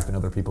positive impact in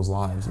other people's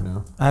lives.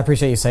 I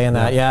appreciate you saying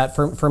that. Yeah,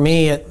 for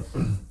me, it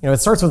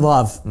starts with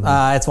love.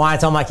 It's why I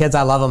tell my kids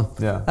I love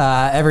them.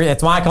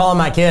 It's why I call them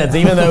my kids,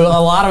 even though a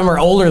lot of them are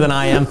older than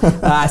I am.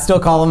 I still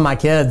call them my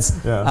kids.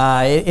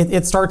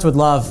 It starts with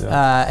love,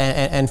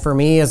 and for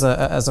me as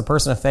a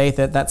person of faith,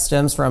 that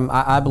stems from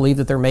I believe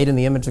that they're made in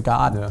the image of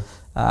God.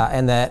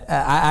 And that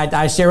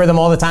I share with them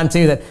all the time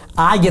too, that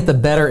I get the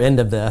better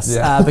end of this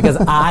because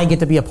I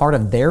get to be a part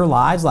of their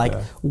lives.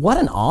 What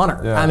an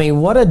honor. I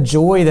mean, what a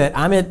joy that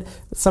I'm at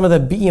some of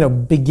the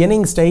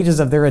beginning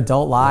stages of their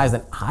adult lives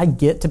and I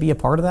get to be a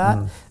part of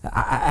that.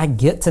 I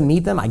get to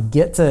meet them. I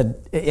get to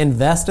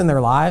invest in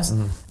their lives.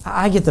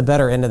 I get the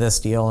better end of this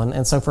deal.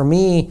 And so for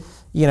me,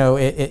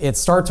 it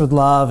starts with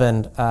love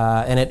and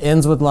it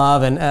ends with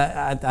love. And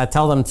I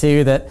tell them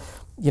too that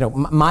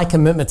my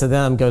commitment to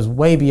them goes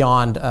way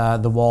beyond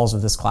the walls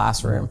of this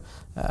classroom.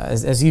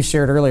 As you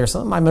shared earlier,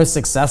 some of my most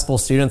successful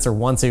students are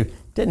ones who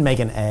didn't make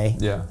an A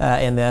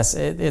in this.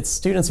 It's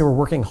students who are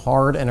working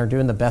hard and are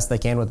doing the best they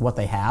can with what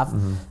they have.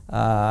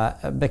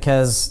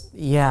 Because,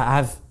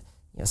 I've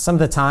some of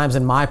the times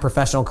in my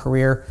professional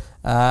career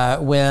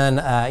when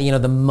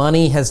the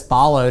money has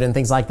followed and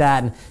things like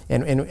that,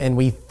 and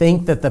we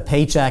think that the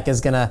paycheck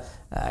is going to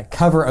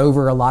cover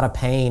over a lot of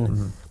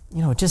pain.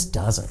 It just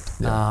doesn't.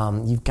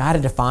 You've got to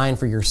define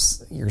for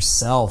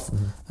yourself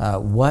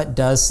what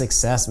does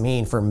success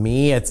mean. For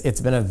me,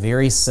 it's been a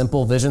very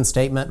simple vision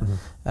statement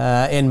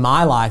in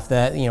my life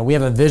that we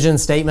have a vision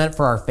statement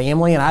for our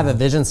family, and I have a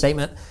vision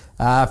statement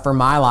for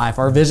my life.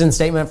 Our vision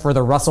statement for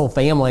the Russell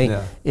family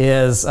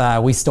is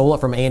we stole it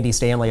from Andy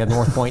Stanley of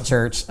North Point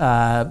Church.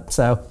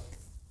 So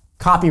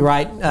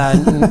copyright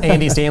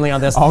Andy Stanley on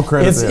this. All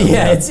credit.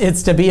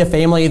 It's to be a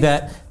family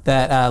that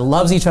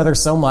loves each other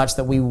so much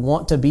that we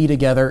want to be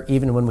together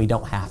even when we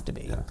don't have to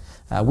be.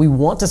 We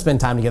want to spend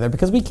time together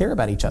because we care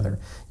about each other.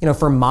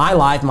 For my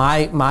life,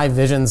 my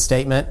vision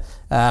statement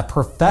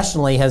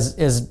professionally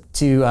is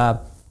to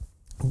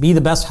be the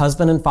best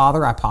husband and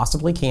father I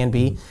possibly can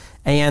be,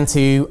 and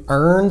to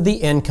earn the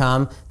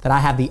income that I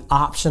have the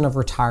option of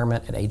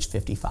retirement at age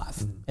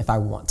 55 if I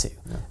want to.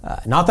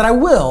 Not that I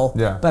will,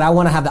 but I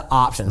want to have the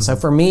option. So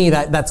for me,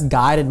 that's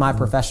guided my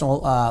professional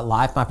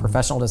life, my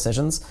professional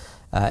decisions.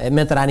 It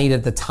meant that I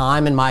needed the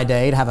time in my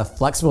day to have a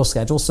flexible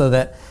schedule so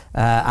that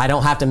I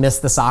don't have to miss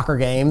the soccer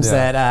games,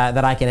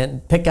 that I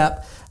can pick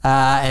up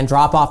and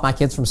drop off my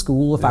kids from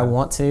school if I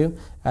want to,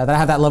 that I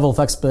have that level of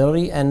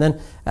flexibility. And then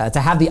to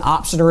have the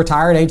option to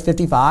retire at age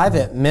 55,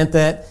 it meant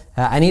that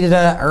I needed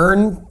to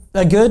earn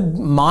a good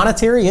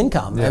monetary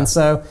income. And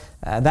so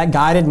that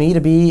guided me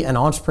to be an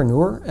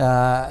entrepreneur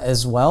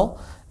as well.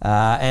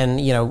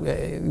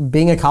 And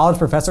being a college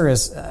professor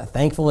has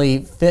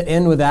thankfully fit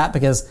in with that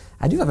because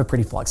I do have a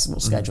pretty flexible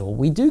schedule.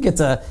 We do get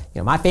to,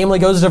 my family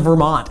goes to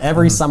Vermont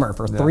every summer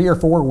for 3 or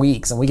 4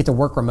 weeks, and we get to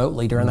work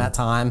remotely during that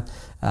time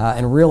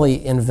and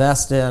really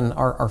invest in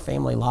our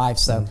family life.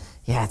 So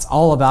it's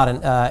all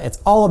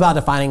about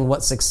defining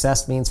what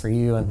success means for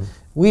you. And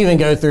we even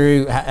go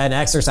through an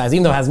exercise,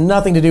 even though it has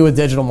nothing to do with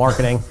digital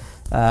marketing,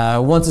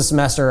 once a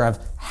semester of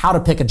how to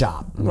pick a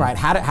job, right?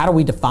 How do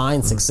we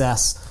define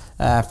success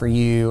for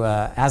you,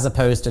 as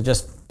opposed to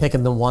just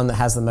picking the one that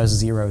has the most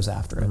zeros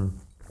after it.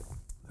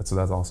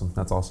 That's awesome.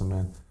 That's awesome,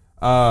 man.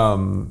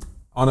 On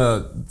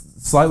a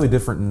slightly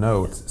different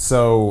note,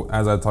 so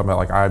as I talked about,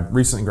 like I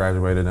recently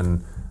graduated,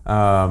 and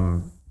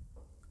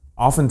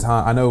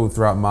oftentimes, I know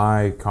throughout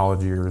my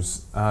college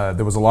years,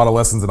 there was a lot of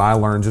lessons that I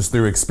learned just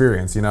through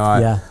experience.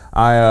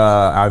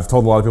 I've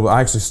told a lot of people,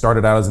 I actually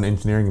started out as an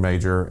engineering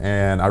major,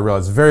 and I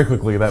realized very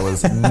quickly that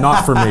was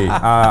not for me.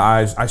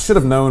 I should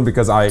have known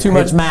because Too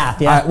much math,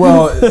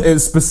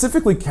 it's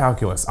specifically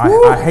calculus.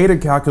 I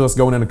hated calculus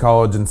going into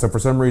college, and so for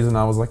some reason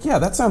I was like,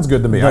 that sounds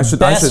good to me. The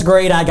best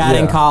grade I got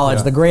in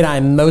college, the grade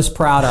I'm most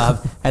proud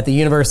of at the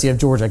University of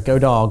Georgia, go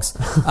Dogs,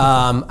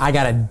 I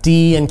got a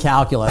D in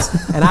calculus,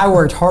 and I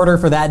worked harder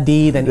for that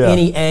D than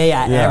any A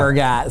I ever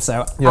got.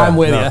 So I'm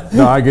with you.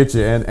 No, I get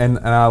you. And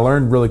I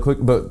learned really quick,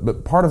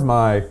 but part of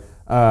my,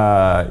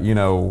 part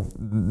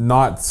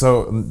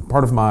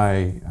of my,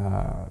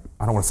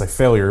 I don't want to say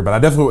failure, but I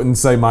definitely wouldn't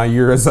say my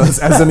year as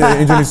an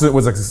engineering student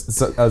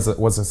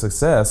was a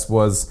success.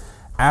 Was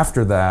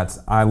after that,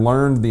 I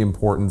learned the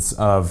importance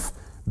of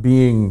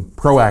being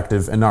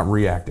proactive and not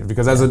reactive.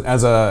 Because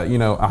as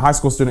a high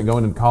school student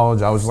going into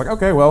college, I was just like,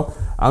 okay, well,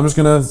 I'm just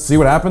gonna see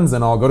what happens,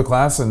 and I'll go to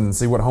class and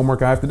see what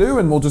homework I have to do,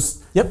 and we'll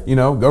just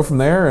go from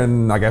there,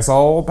 and I guess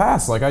I'll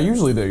pass like I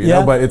usually do. You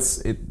know, but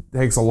it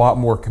takes a lot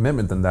more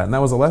commitment than that, and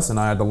that was a lesson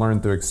I had to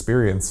learn through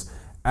experience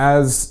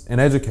as an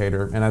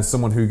educator and as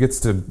someone who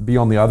gets to be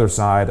on the other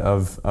side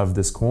of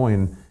this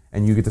coin.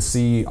 And you get to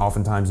see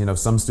oftentimes,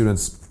 some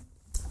students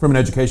from an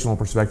educational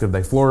perspective,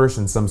 they flourish,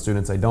 and some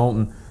students they don't.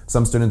 And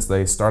some students,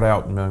 they start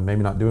out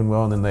maybe not doing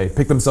well, and then they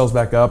pick themselves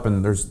back up,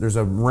 and there's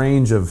a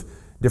range of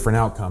different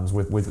outcomes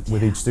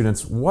with each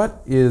student.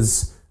 What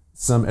is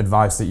some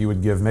advice that you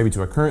would give maybe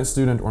to a current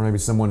student, or maybe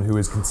someone who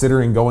is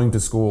considering going to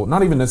school,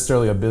 not even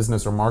necessarily a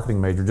business or marketing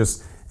major,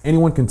 just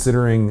anyone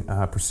considering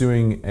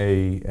pursuing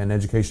an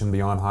education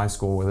beyond high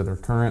school, whether they're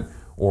current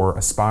or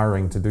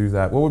aspiring to do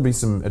that? What would be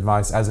some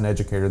advice as an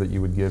educator that you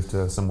would give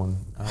to someone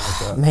like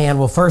that? Man,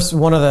 well, first,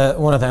 one of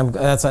them,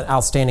 that's an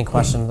outstanding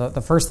question.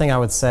 The first thing I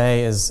would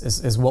say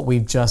is what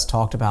we've just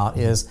talked about,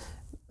 is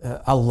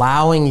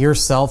allowing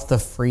yourself the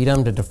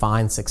freedom to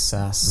define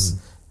success.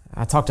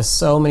 I talk to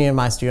so many of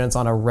my students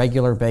on a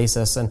regular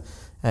basis, and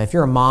if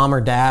you're a mom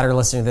or dad or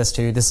listening to this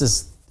too, this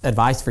is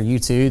advice for you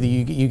too.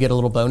 You get a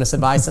little bonus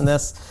advice in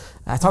this.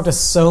 I talk to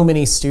so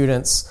many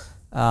students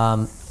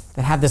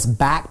that have this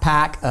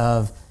backpack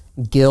of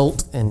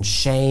guilt and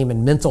shame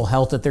and mental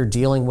health that they're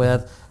dealing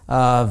with.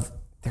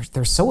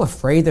 They're so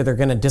afraid that they're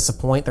going to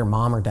disappoint their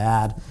mom or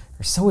dad.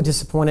 They're so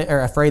disappointed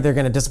or afraid they're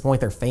going to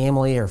disappoint their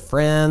family or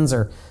friends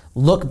or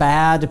look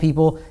bad to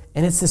people.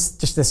 And it's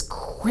this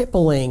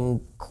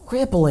crippling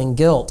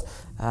guilt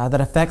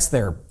that affects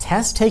their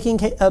test taking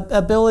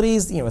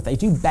abilities. If they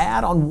do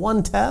bad on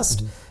one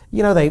test,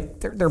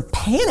 they're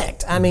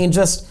panicked. I mean,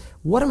 just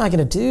what am I going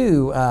to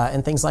do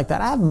and things like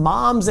that. I have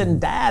moms and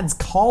dads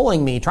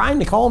trying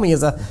to call me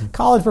as a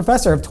college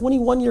professor of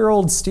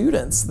 21-year-old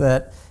students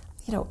that,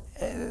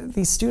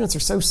 these students are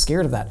so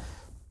scared of that.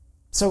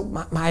 So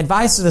my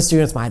advice to the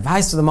students, my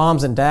advice to the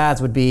moms and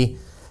dads would be,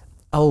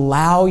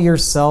 allow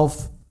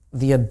yourself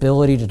the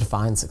ability to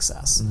define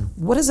success.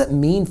 What does it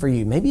mean for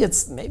you? Maybe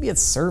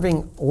it's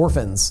serving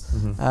orphans.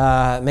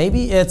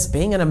 Maybe it's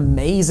being an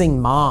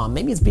amazing mom.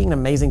 Maybe it's being an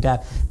amazing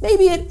dad.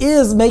 Maybe it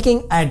is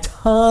making a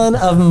ton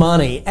of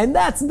money, and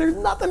there's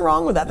nothing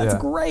wrong with that. That's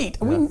great.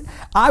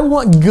 I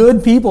want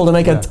good people to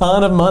make a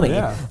ton of money.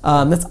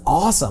 That's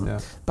awesome.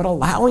 But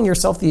allowing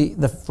yourself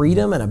the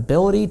freedom and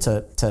ability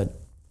to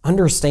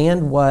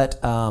understand what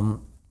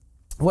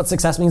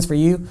success means for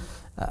you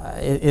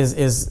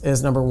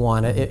is number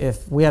one.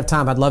 If we have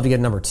time, I'd love to get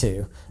number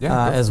two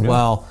as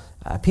well.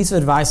 Piece of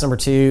advice number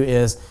two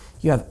is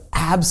you have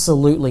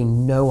absolutely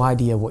no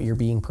idea what you're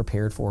being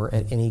prepared for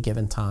at any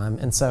given time.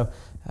 And so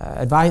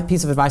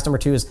piece of advice number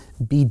two is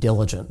be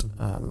diligent.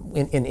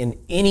 In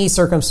any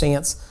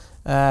circumstance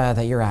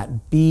that you're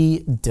at, be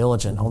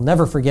diligent. I'll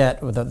never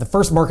forget the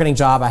first marketing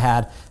job I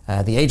had,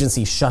 the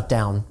agency shut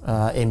down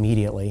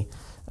immediately.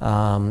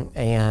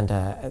 And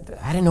I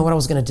didn't know what I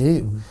was going to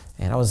do.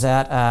 And I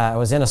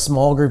was in a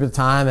small group at the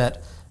time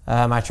at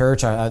my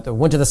church. I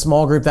went to the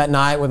small group that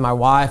night with my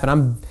wife, and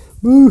I'm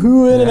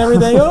boo-hooing and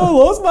everything. Oh, I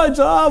lost my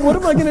job. What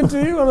am I going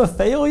to do? I'm a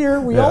failure.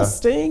 We all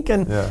stink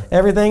and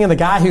everything. And the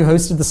guy who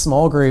hosted the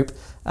small group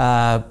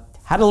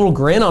had a little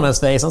grin on his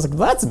face. I was like,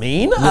 well, that's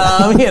mean,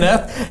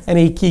 And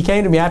he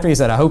came to me after. He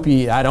said, I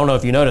don't know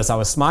if you noticed, I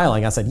was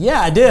smiling. I said,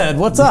 yeah, I did.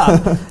 What's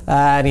up?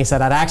 And he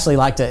said, I'd actually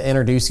like to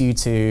introduce you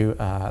to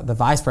the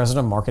vice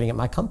president of marketing at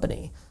my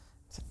company.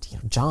 I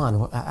said,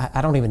 John,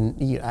 I don't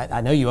even, I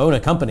know you own a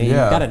company. You've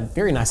got a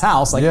very nice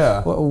house.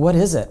 Like, what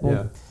is it?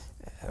 Well,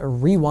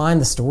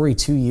 rewind the story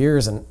 2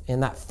 years, and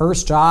in that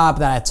first job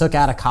that I took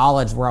out of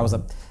college where I was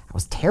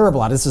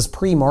terrible at it. This is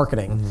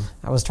pre-marketing.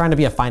 I was trying to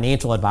be a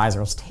financial advisor.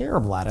 I was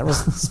terrible at it. I was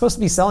supposed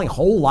to be selling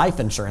whole life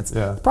insurance,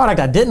 a product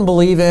I didn't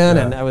believe in,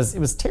 and it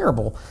was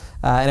terrible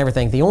and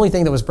everything. The only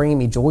thing that was bringing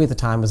me joy at the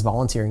time was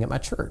volunteering at my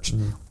church.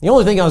 The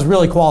only thing I was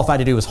really qualified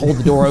to do was hold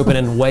the door open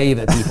and wave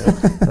at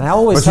people. And I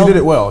always you did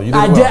it well.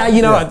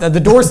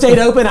 The door stayed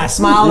open. I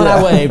smiled and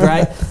I waved.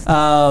 Right?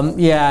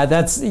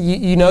 That's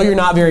you're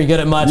not very good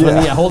at much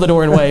when you hold the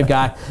door and wave,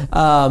 guy.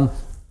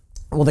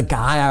 Well, the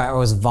guy I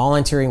was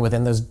volunteering with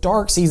in those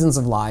dark seasons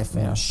of life,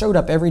 showed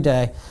up every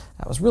day.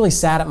 I was really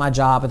sad at my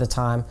job at the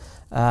time.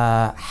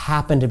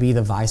 Happened to be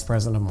the vice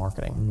president of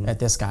marketing at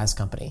this guy's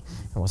company,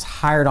 and was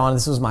hired on.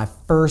 This was my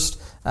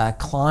first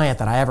client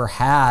that I ever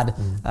had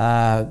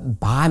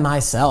by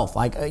myself.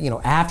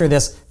 After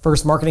this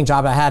first marketing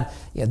job I had,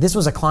 this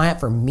was a client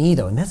for me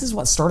though, and this is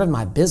what started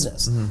my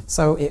business.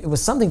 So it was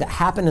something that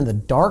happened in the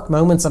dark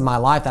moments of my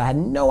life that I had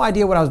no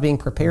idea what I was being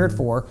prepared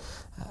for.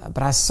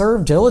 But I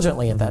served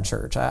diligently at that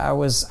church. I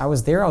was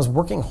there. I was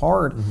working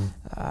hard.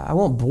 I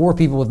won't bore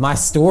people with my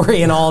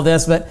story and all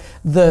this, but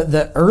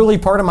the early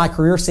part of my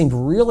career seemed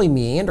really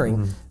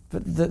meandering.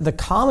 But the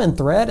common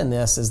thread in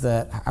this is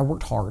that I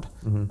worked hard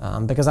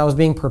because I was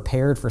being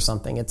prepared for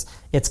something.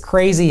 It's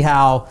crazy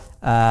how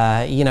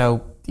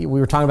we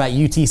were talking about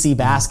UTC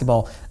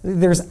basketball.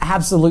 There's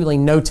absolutely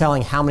no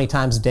telling how many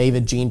times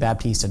David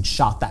Jean-Baptiste had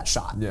shot that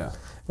shot.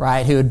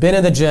 Right, who had been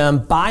in the gym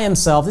by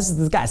himself. This is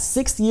this guy's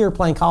 6th year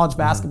playing college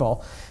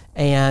basketball.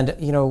 And,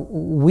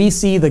 we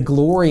see the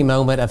glory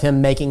moment of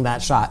him making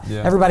that shot.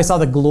 Everybody saw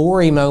the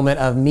glory moment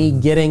of me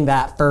getting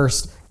that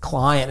first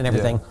client and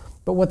everything.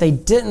 But what they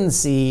didn't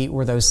see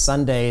were those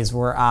Sundays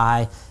where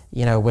I,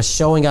 was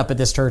showing up at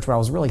this church where I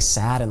was really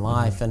sad in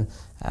life. And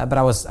but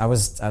I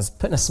was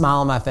putting a smile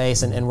on my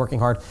face and working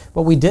hard.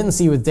 What we didn't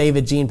see with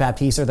David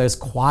Jean-Baptiste are those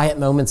quiet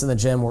moments in the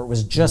gym where it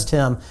was just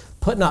him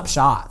putting up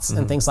shots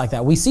and things like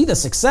that. We see the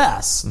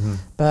success,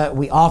 but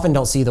we often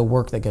don't see the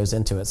work that goes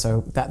into it.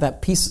 So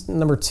that piece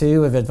number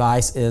 2 of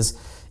advice is,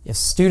 if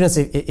students,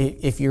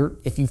 if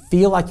you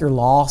feel like you're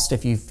lost,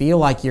 if you feel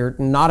like you're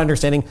not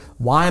understanding,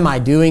 why am I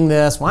doing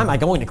this? Why am I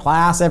going to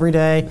class every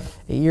day?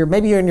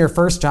 Maybe you're in your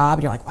first job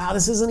and you're like, wow,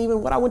 this isn't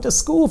even what I went to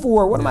school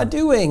for. What am I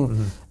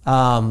doing?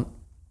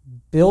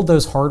 Build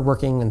those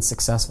hardworking and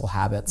successful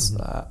habits.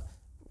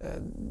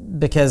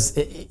 Because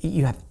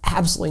you have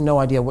absolutely no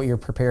idea what you're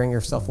preparing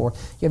yourself for.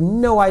 You have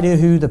no idea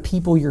who the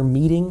people you're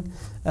meeting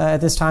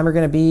at this time are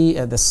going to be,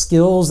 the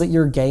skills that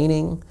you're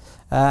gaining,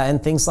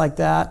 and things like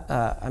that.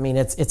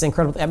 It's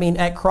incredible.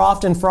 At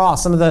Croft and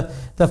Frost, some of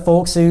the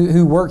folks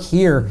who work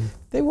here,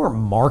 they weren't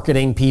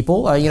marketing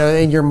people,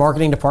 in your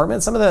marketing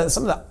department. Some of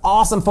the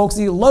awesome folks,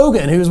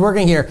 Logan, who's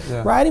working here,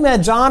 right? He met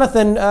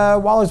Jonathan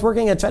while he was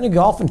working at Chattanooga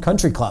Golf and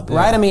Country Club,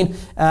 right?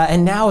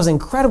 And now is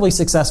incredibly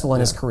successful in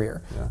his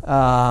career.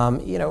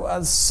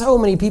 So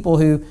many people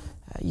who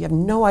you have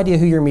no idea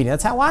who you're meeting.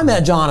 That's how I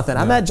met Jonathan.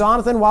 I met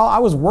Jonathan while I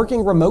was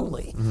working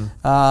remotely,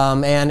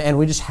 and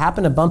we just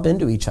happened to bump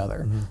into each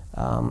other.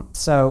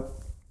 So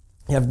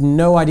you have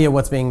no idea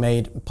what's being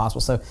made possible.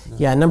 So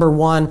number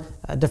 1,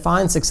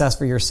 define success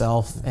for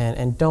yourself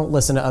and don't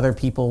listen to other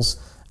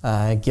people's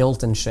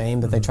guilt and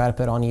shame that they try to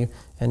put on you.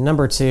 And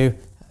number 2,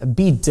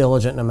 be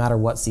diligent no matter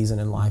what season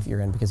in life you're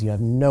in, because you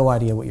have no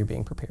idea what you're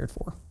being prepared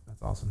for.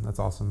 That's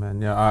awesome,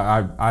 man.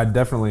 Yeah, I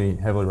definitely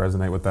heavily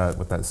resonate with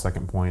that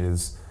second point.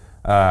 Is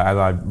as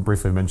I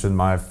briefly mentioned,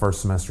 my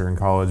first semester in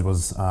college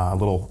was a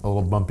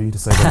little bumpy, to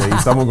say the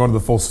least. I won't go into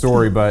the full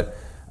story, but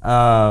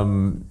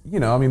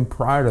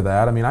prior to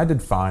that, I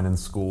did fine in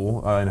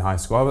school, in high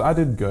school. I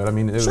did good.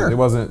 It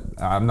wasn't,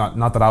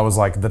 not that I was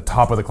like the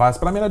top of the class,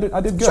 but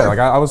I did good. Sure. Like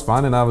I was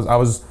fine, and I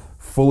was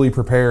fully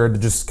prepared to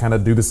just kind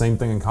of do the same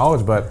thing in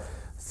college. But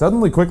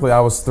quickly,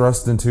 I was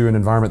thrust into an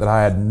environment that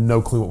I had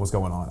no clue what was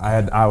going on.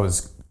 I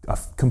was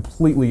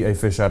completely a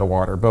fish out of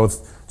water,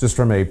 both just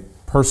from a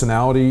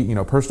personality,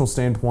 personal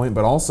standpoint,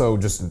 but also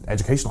just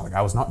educational. Like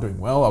I was not doing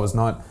well. I was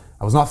not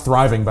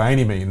thriving by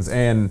any means.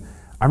 And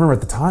I remember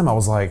at the time I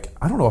was like,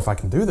 I don't know if I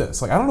can do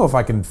this. Like I don't know if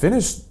I can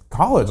finish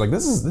college. Like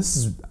this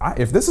is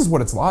if this is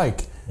what it's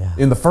like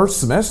in the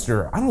first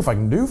semester, I don't know if I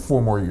can do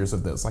 4 more years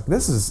of this. Like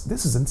this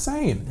is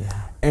insane.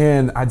 Yeah.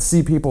 And I'd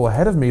see people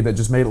ahead of me that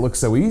just made it look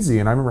so easy.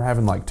 And I remember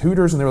having like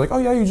tutors, and they were like, oh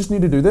yeah, you just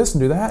need to do this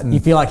and do that. And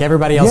you feel like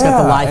everybody else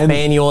got the life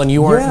manual and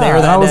you weren't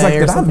there that day. I was like,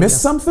 did I miss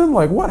something?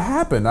 Like what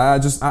happened? I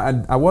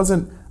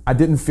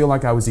didn't feel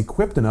like I was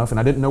equipped enough, and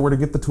I didn't know where to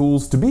get the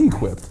tools to be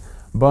equipped.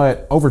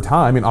 But over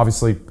time, I mean,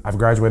 obviously I've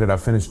graduated,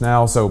 I've finished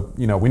now, so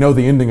we know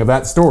the ending of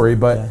that story.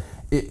 But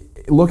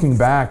looking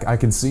back, I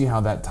can see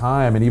how that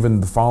time and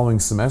even the following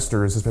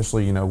semesters,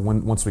 especially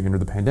once we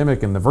entered the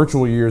pandemic and the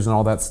virtual years and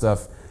all that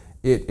stuff,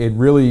 it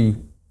really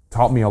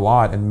taught me a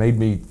lot and made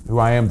me who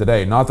I am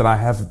today. Not that I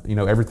have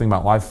everything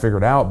about life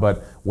figured out,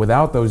 but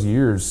without those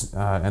years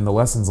and the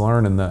lessons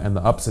learned and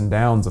the ups and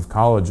downs of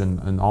college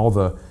and all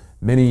the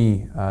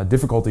many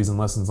difficulties and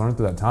lessons learned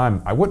through that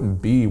time, I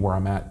wouldn't be where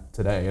I'm at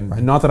today.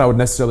 And not that I would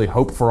necessarily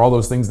hope for all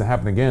those things to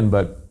happen again,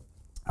 but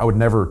I would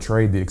never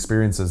trade the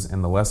experiences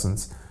and the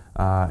lessons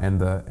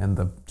and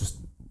the just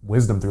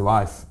wisdom through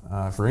life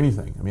for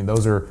anything. I mean,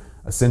 those are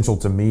essential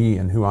to me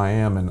and who I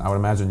am, and I would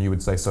imagine you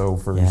would say so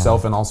for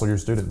yourself and also your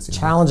students.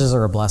 Challenges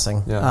are a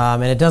blessing,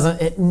 and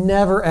it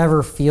never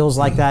ever feels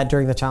like that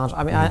during the challenge.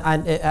 I mean,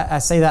 I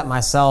say that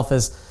myself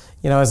as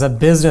as a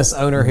business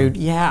owner who,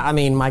 I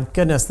mean, my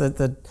goodness,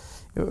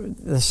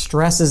 the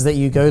stresses that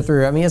you go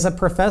through. I mean, as a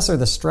professor,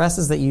 the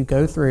stresses that you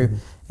go through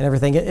and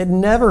everything, it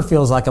never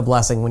feels like a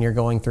blessing when you're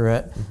going through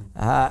it.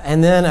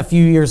 And then a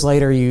few years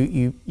later,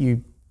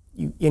 you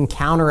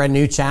encounter a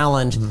new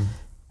challenge.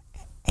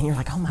 And you're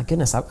like, oh my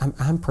goodness,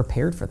 I'm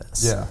prepared for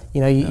this.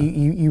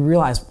 You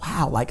realize,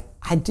 wow, like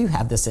I do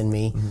have this in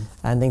me,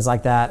 and things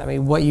like that. I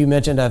mean, what you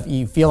mentioned of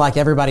you feel like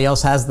everybody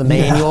else has the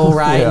manual,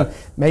 right? And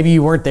maybe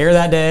you weren't there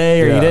that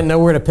day, or you didn't know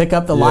where to pick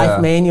up the life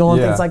manual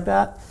and things like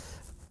that.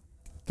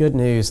 Good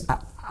news.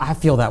 I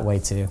feel that way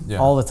too,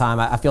 all the time.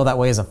 I feel that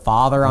way as a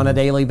father on a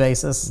daily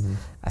basis.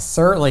 I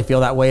certainly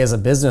feel that way as a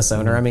business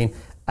owner. I mean,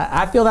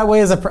 I feel that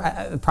way as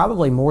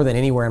probably more than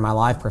anywhere in my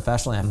life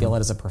professionally. I feel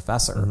it as a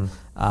professor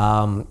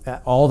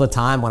all the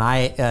time when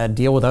I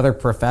deal with other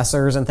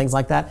professors and things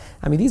like that.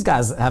 I mean, these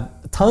guys have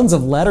tons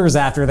of letters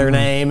after their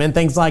name and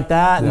things like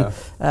that,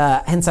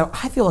 and so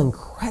I feel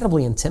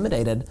incredibly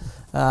intimidated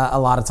a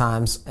lot of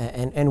times.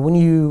 And when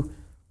you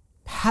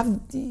have,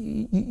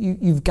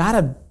 you've got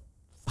to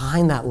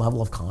find that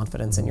level of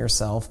confidence in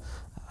yourself.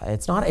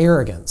 It's not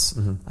arrogance,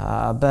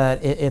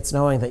 but it's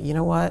knowing that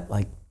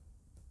like,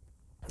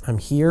 I'm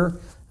here.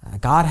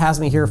 God has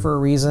me here for a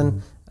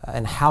reason,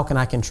 and how can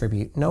I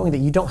contribute? Knowing that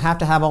you don't have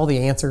to have all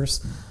the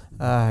answers.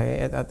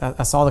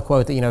 I saw the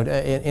quote that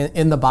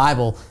in the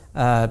Bible,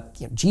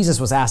 Jesus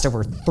was asked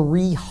over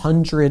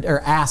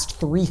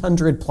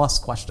 300 plus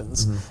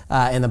questions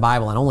in the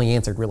Bible, and only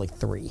answered really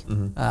 3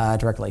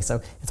 directly.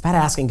 So it's about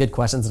asking good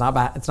questions.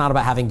 It's not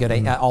about having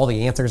good all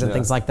the answers and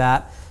things like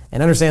that.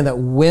 And understand that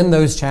when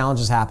those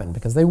challenges happen,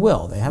 because they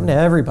happen to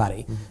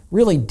everybody,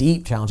 really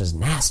deep challenges,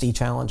 nasty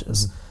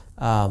challenges.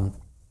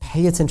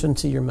 Pay attention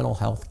to your mental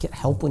health. Get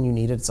help when you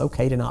need it. It's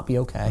okay to not be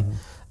okay.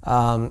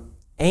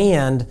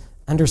 And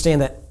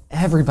understand that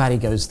everybody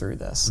goes through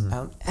this.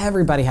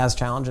 Everybody has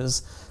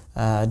challenges,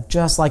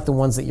 just like the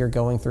ones that you're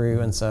going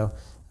through. And so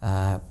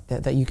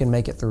that you can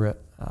make it through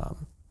it.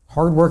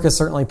 Hard work is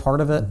certainly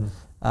part of it.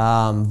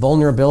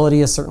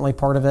 Vulnerability is certainly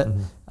part of it.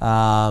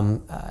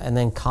 And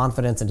then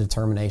confidence and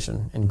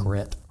determination and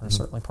grit are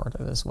certainly part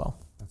of it as well.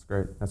 That's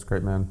great. That's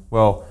great, man.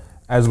 Well,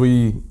 as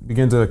we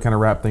begin to kind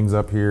of wrap things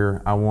up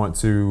here, I want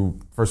to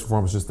first and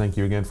foremost just thank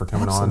you again for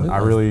coming on. I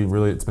really,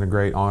 it's been a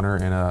great honor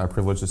and a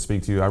privilege to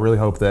speak to you. I really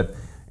hope that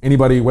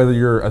anybody, whether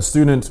you're a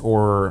student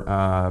or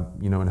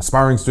an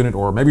aspiring student,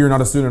 or maybe you're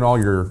not a student at all,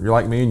 you're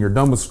like me and you're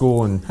done with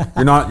school and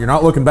you're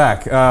not looking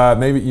back.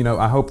 Maybe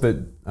I hope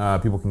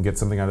that people can get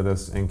something out of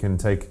this and can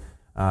take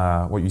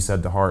what you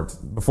said to heart.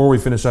 Before we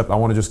finish up, I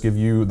want to just give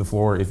you the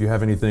floor. If you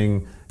have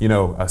anything,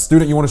 a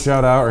student you want to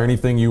shout out, or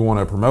anything you want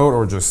to promote,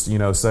 or just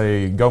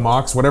say go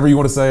Mocs, whatever you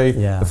want to say.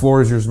 The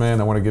floor is yours, man.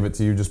 I want to give it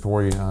to you just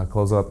before we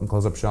close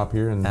up shop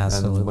here and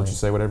let you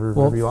say whatever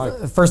you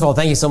like. First of all,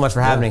 thank you so much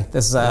for having me.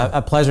 This is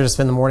a pleasure to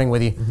spend the morning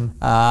with you,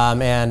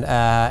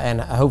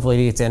 and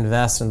hopefully to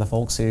invest in the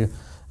folks who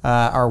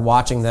are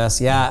watching this.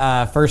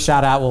 First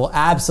shout out will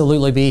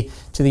absolutely be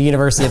to the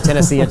University of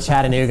Tennessee at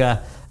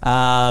Chattanooga.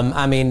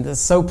 I mean,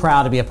 so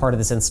proud to be a part of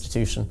this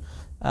institution.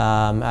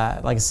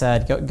 Like I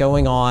said,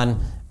 going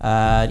on,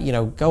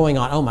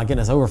 oh my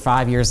goodness, over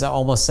 5 years,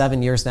 almost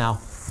 7 years now,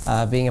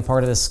 being a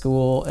part of this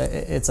school.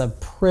 It's a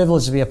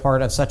privilege to be a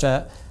part of such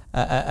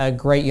a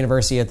great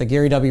university at the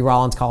Gary W.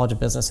 Rollins College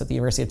of Business at the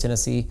University of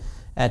Tennessee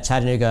at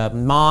Chattanooga.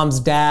 Moms,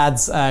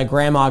 dads,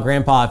 grandma,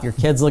 grandpa, if your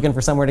kid's looking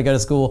for somewhere to go to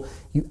school,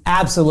 you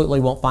absolutely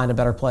won't find a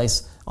better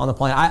place on the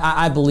planet.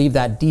 I believe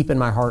that deep in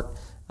my heart.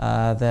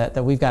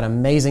 That we've got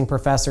amazing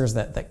professors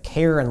that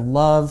care and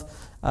love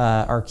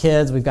our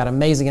kids. We've got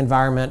amazing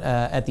environment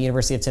at the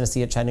University of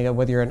Tennessee at Chattanooga,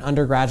 whether you're an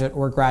undergraduate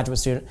or graduate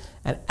student,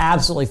 an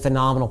absolutely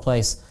phenomenal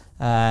place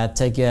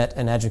to get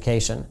an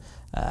education.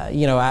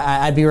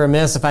 I'd be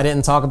remiss if I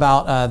didn't talk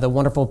about the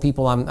wonderful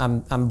people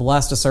I'm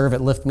blessed to serve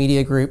at Lift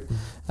Media Group.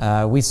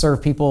 We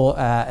serve people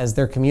as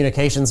their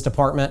communications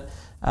department.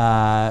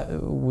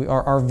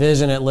 Our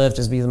vision at Lift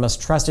is to be the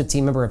most trusted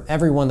team member of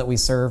everyone that we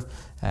serve.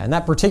 And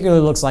that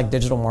particularly looks like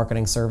digital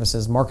marketing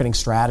services, marketing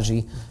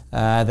strategy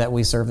that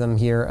we serve them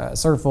here,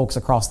 serve folks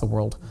across the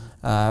world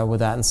with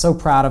that. And so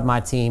proud of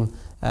my team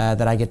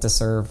that I get to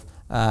serve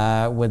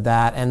with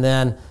that. And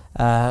then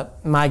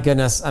My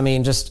goodness, I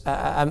mean, just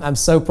I'm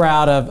so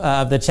proud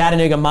of the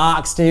Chattanooga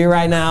Mocs too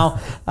right now.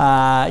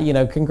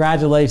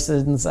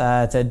 Congratulations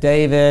to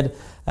David,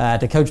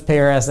 to Coach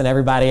Paris, and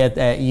everybody at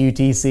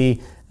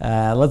UTC.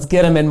 Let's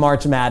get them in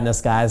March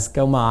Madness, guys.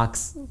 Go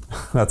Mocs.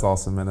 That's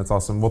awesome, man. That's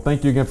awesome. Well,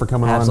 thank you again for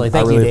coming Absolutely. on.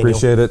 Thank I really you, Daniel.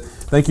 appreciate it.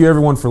 Thank you,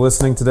 everyone, for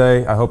listening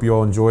today. I hope you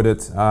all enjoyed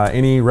it.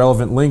 Any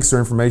relevant links or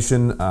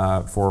information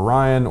for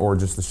Ryan or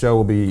just the show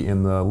will be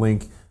in the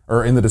link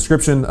or in the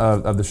description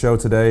of the show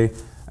today.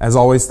 As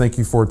always, thank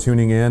you for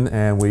tuning in,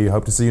 and we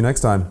hope to see you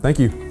next time. Thank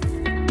you.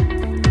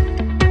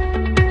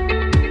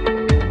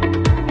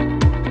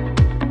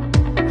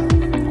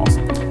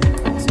 Awesome.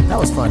 That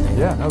was fun, Daniel.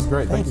 Yeah, that was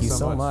great. Thank Thank you so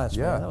so much,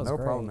 Yeah, man. That was no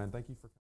great. problem, man. Thank you for